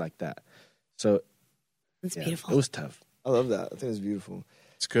seen like that. So it's beautiful. It was tough. I love that. I think it's beautiful.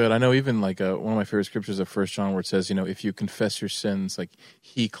 It's good. I know even like one of my favorite scriptures of 1 John where it says, if you confess your sins, like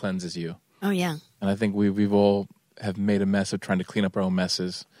he cleanses you. Oh yeah. And I think we've all have made a mess of trying to clean up our own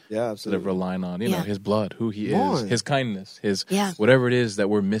messes. Yeah, absolutely. Instead of relying on, his blood, who he is, his kindness, his whatever it is that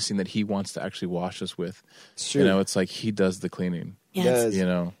we're missing that he wants to actually wash us with. It's true. It's like he does the cleaning. Yes.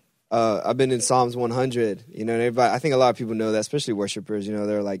 I've been in Psalms 100, and everybody, I think a lot of people know that, especially worshipers,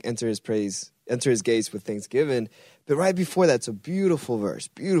 they're like, enter his gates with thanksgiving. But right before that's a beautiful verse.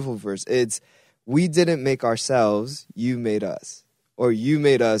 It's, we didn't make ourselves, you made us. Or you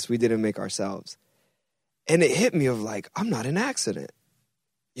made us, we didn't make ourselves. And it hit me of like, I'm not an accident.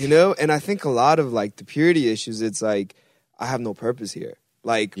 And I think a lot of like the purity issues, it's like, I have no purpose here.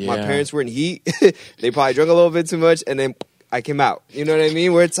 Like my parents were in heat. They probably drank a little bit too much and then I came out. You know what I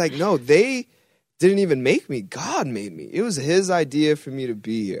mean? Where it's like, no, they didn't even make me. God made me. It was his idea for me to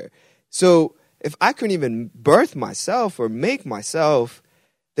be here. So if I couldn't even birth myself or make myself,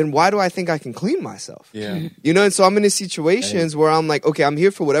 then why do I think I can clean myself? Yeah. You know, and so I'm in these situations where I'm like, okay, I'm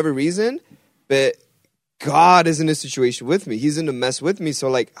here for whatever reason, but God is in this situation with me. He's in the mess with me. So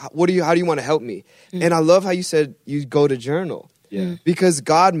like, how do you want to help me? And I love how you said you go to journal. Yeah. Because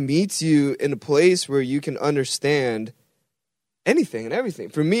God meets you in a place where you can understand anything and everything.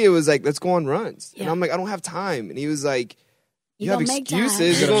 For me, it was like, let's go on runs. And I'm like, I don't have time. And he was like, you have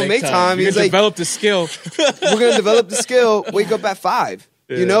excuses. You're going to make time. You're He's going to like, develop the skill. we're going to develop the skill. Wake up at 5.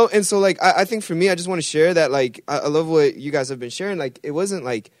 You know? And so like, I think for me, I just want to share that. Like, I love what you guys have been sharing. Like, it wasn't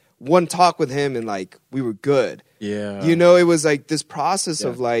like one talk with him and like, we were good. Yeah. You know, it was like this process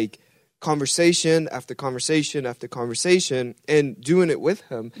of like conversation after conversation after conversation and doing it with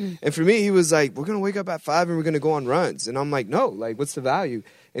him. And for me, he was like, we're going to wake up at 5 and we're going to go on runs. And I'm like, no, like, what's the value?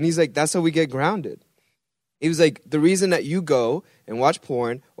 And he's like, that's how we get grounded. He was like, the reason that you go and watch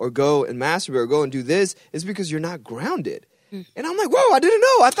porn or go and masturbate or go and do this is because you're not grounded. And I'm like, whoa, I didn't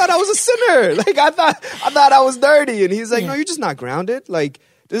know. I thought I was a sinner. Like, I thought I was dirty. And he's like, no, you're just not grounded. Like,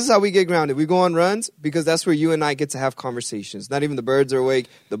 this is how we get grounded. We go on runs because that's where you and I get to have conversations. Not even the birds are awake.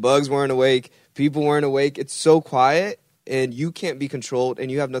 The bugs weren't awake. People weren't awake. It's so quiet, and you can't be controlled, and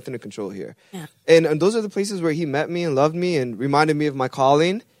you have nothing to control here. Yeah. And those are the places where he met me and loved me and reminded me of my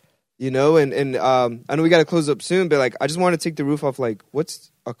calling, you know. And I know we got to close up soon, but, like, I just want to take the roof off, like,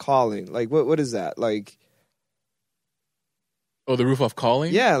 what's a calling? Like, what is that? Like, oh, the roof off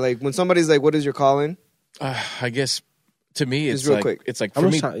calling? Yeah, like, when somebody's like, what is your calling? I guess... To me, it's real like quick. It's like How for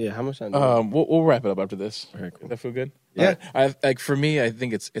much me. time? Yeah, how much time? We'll wrap it up after this. Okay, cool. Does that feel good? Yeah. I like for me, I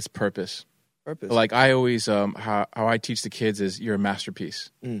think it's purpose. Purpose. Like I always how I teach the kids is you're a masterpiece,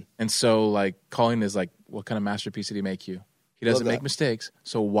 and so like calling is like what kind of masterpiece did he make you? He doesn't make mistakes,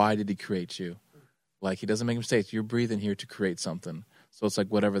 so why did he create you? Like he doesn't make mistakes. You're breathing here to create something, so it's like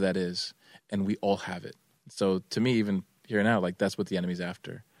whatever that is, and we all have it. So to me, even here and now, like that's what the enemy's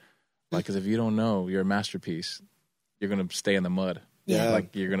after. Like, because if you don't know you're a masterpiece, you're going to stay in the mud. Yeah.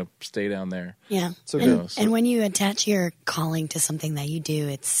 Like, you're going to stay down there. Yeah. So and when you attach your calling to something that you do,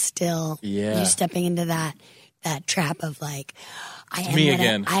 it's still you stepping into that trap of, like, I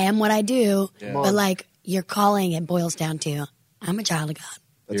am what I do. Yeah. But, like, your calling, it boils down to, I'm a child of God.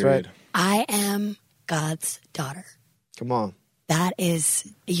 That's right. I am God's daughter. Come on. That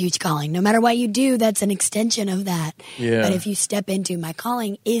is a huge calling. No matter what you do, that's an extension of that. Yeah. But if you step into my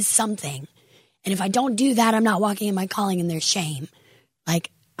calling is something, and if I don't do that, I'm not walking in my calling, and there's shame.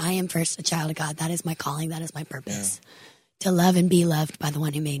 Like, I am first a child of God. That is my calling. That is my purpose. Yeah. To love and be loved by the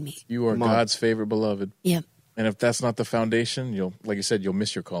one who made me. You are God's favorite beloved. Yeah. And if that's not the foundation, like you said, you'll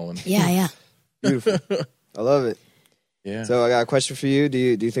miss your calling. Yeah. Beautiful. I love it. Yeah. So I got a question for you. Do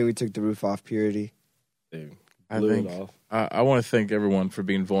you think we took the roof off purity? Dude, I want to thank everyone for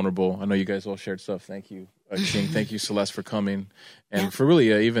being vulnerable. I know you guys all shared stuff. Thank you, King. Thank you, Celeste, for coming. And for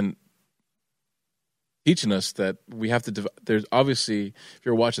really even teaching us that we have to. There's obviously, if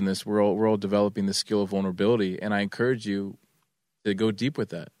you're watching this, we're all developing the skill of vulnerability, and I encourage you to go deep with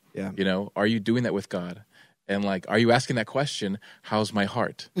that. Yeah, you know, are you doing that with God? And like, are you asking that question? How's my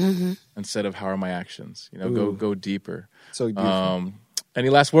heart? Instead of how are my actions? You know, go deeper. So beautiful. Any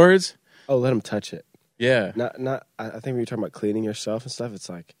last words? Oh, let him touch it. Yeah. Not. I think when you're talking about cleaning yourself and stuff, it's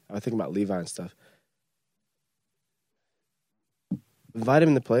like I think about Levi and stuff. Invite him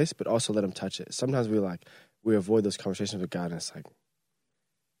in the place, but also let him touch it. Sometimes we avoid those conversations with God, and it's like,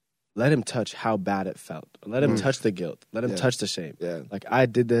 let him touch how bad it felt. Let him touch the guilt. Let him touch the shame. Yeah. Like, I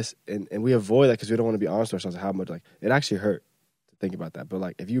did this, and we avoid that because we don't want to be honest with ourselves how much, like, it actually hurt to think about that. But,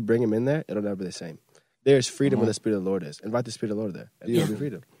 like, if you bring him in there, it'll never be the same. There's freedom where the Spirit of the Lord is. Invite the Spirit of the Lord there. And there'll be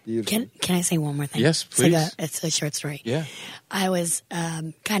freedom. Can I say one more thing? Yes, please. It's a short story. Yeah. I was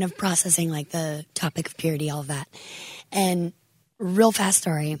kind of processing, like, the topic of purity, all of that. And real fast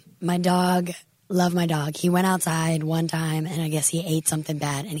story, my dog, love my dog. He went outside one time, and I guess he ate something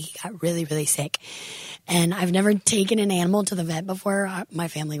bad, and he got really, really sick. And I've never taken an animal to the vet before. My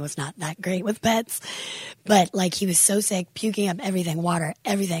family was not that great with pets. But, like, he was so sick, puking up everything, water,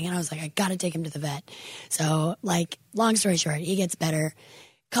 everything. And I was like, I got to take him to the vet. So, like, long story short, he gets better.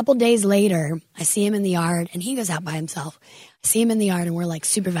 A couple days later, I see him in the yard, and he goes out by himself. I see him in the yard, and we're, like,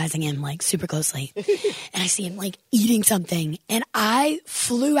 supervising him, like, super closely. And I see him, like, eating something. And I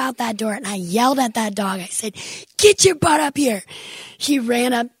flew out that door, and I yelled at that dog. I said, get your butt up here. He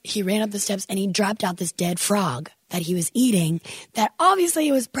ran up the steps, and he dropped out this dead frog that he was eating that obviously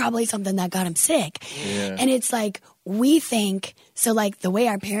it was probably something that got him sick. Yeah. And it's like, we think, so, like, the way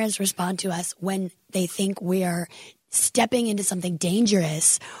our parents respond to us when they think we are stepping into something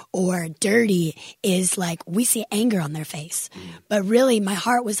dangerous or dirty is like we see anger on their face. But really, my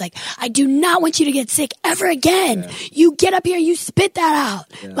heart was like, I do not want you to get sick ever again. Yeah. You get up here, you spit that out.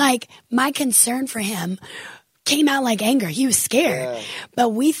 Yeah. Like, my concern for him came out like anger. He was scared. Yeah. But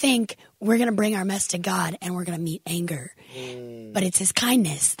we think we're going to bring our mess to God and we're going to meet anger. But it's his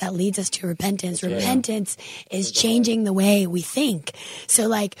kindness that leads us to repentance. Repentance is changing the way we think. So,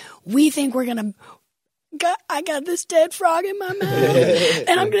 like, we think we're going to, I got this dead frog in my mouth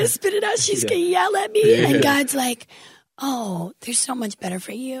and I'm going to spit it out. She's going to yell at me. And God's like, oh, there's so much better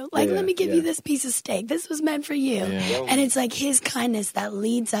for you. Like, let me give you this piece of steak. This was meant for you. And it's like his kindness that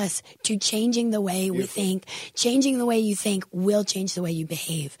leads us to changing the way we think. Changing the way you think will change the way you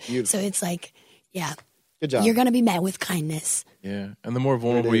behave. So it's like, good job. You're going to be met with kindness. Yeah. And the more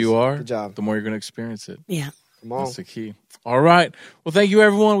vulnerable you are, the more you're going to experience it. Yeah. Come on. That's the key. All right. Well, thank you,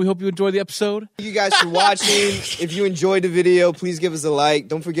 everyone. We hope you enjoyed the episode. Thank you guys for watching. If you enjoyed the video, please give us a like.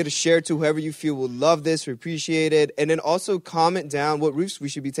 Don't forget to share to whoever you feel will love this. We appreciate it. And then also comment down what roofs we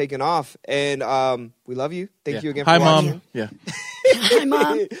should be taking off. And we love you. Thank you again for watching. Hi, Mom. Yeah. Hi,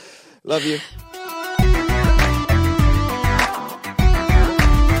 Mom. Love you.